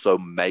also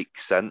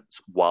makes sense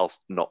whilst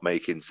not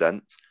making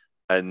sense.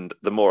 And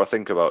the more I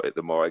think about it,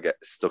 the more I get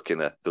stuck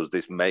in does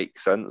this make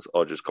sense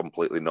or just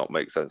completely not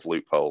make sense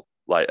loophole?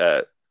 Like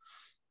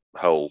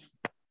hole.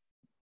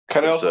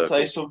 Can I also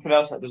say something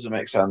else that doesn't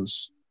make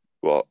sense?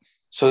 What?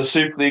 So the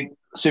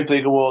Super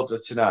League Awards are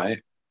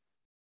tonight.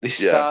 They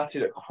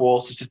started at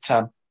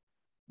 9:45.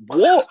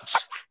 What?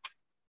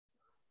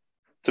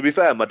 To be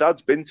fair, my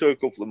dad's been to a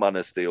couple of Man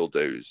of Steel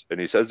dues, and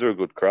he says they're a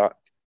good crack.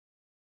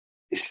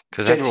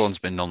 Because everyone's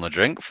been on the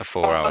drink for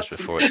 4 hours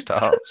before it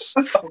starts.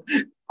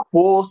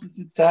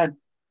 9:45.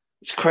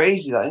 It's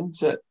crazy, that,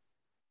 isn't it?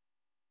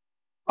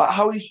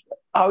 How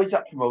is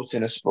that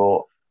promoting a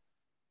sport?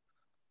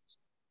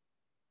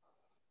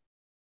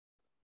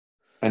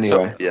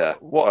 Anyway, so, yeah,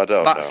 I don't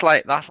know. That's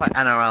like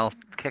NRL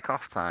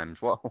kickoff times.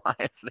 Why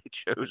have they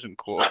chosen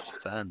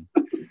 9:45?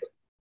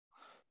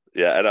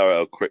 Yeah,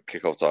 NRL quick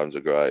kickoff times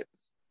are great.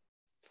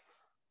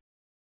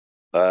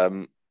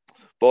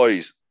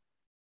 Boys,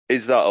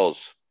 is that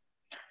us?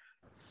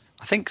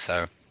 I think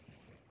so.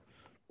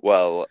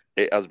 Well,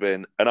 it has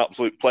been an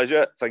absolute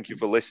pleasure. Thank you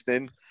for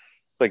listening.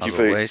 Thank you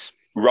for always.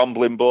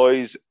 Rambling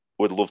Boys.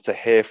 Would love to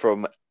hear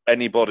from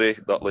anybody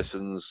that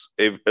listens.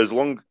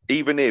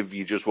 Even if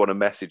you just want to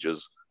message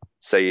us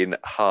saying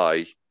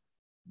hi,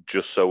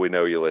 just so we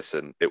know you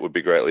listen. It would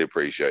be greatly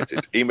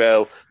appreciated.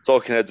 Email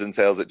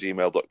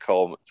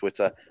talkingheadsandtales@gmail.com,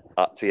 Twitter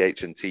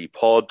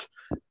 @THNTpod.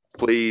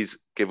 Please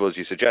give us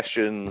your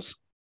suggestions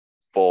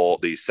for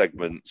these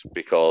segments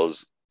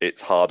because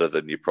it's harder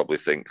than you probably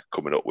think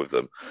coming up with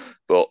them.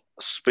 But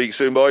speak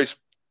soon, boys.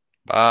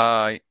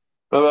 Bye.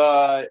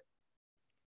 Bye-bye.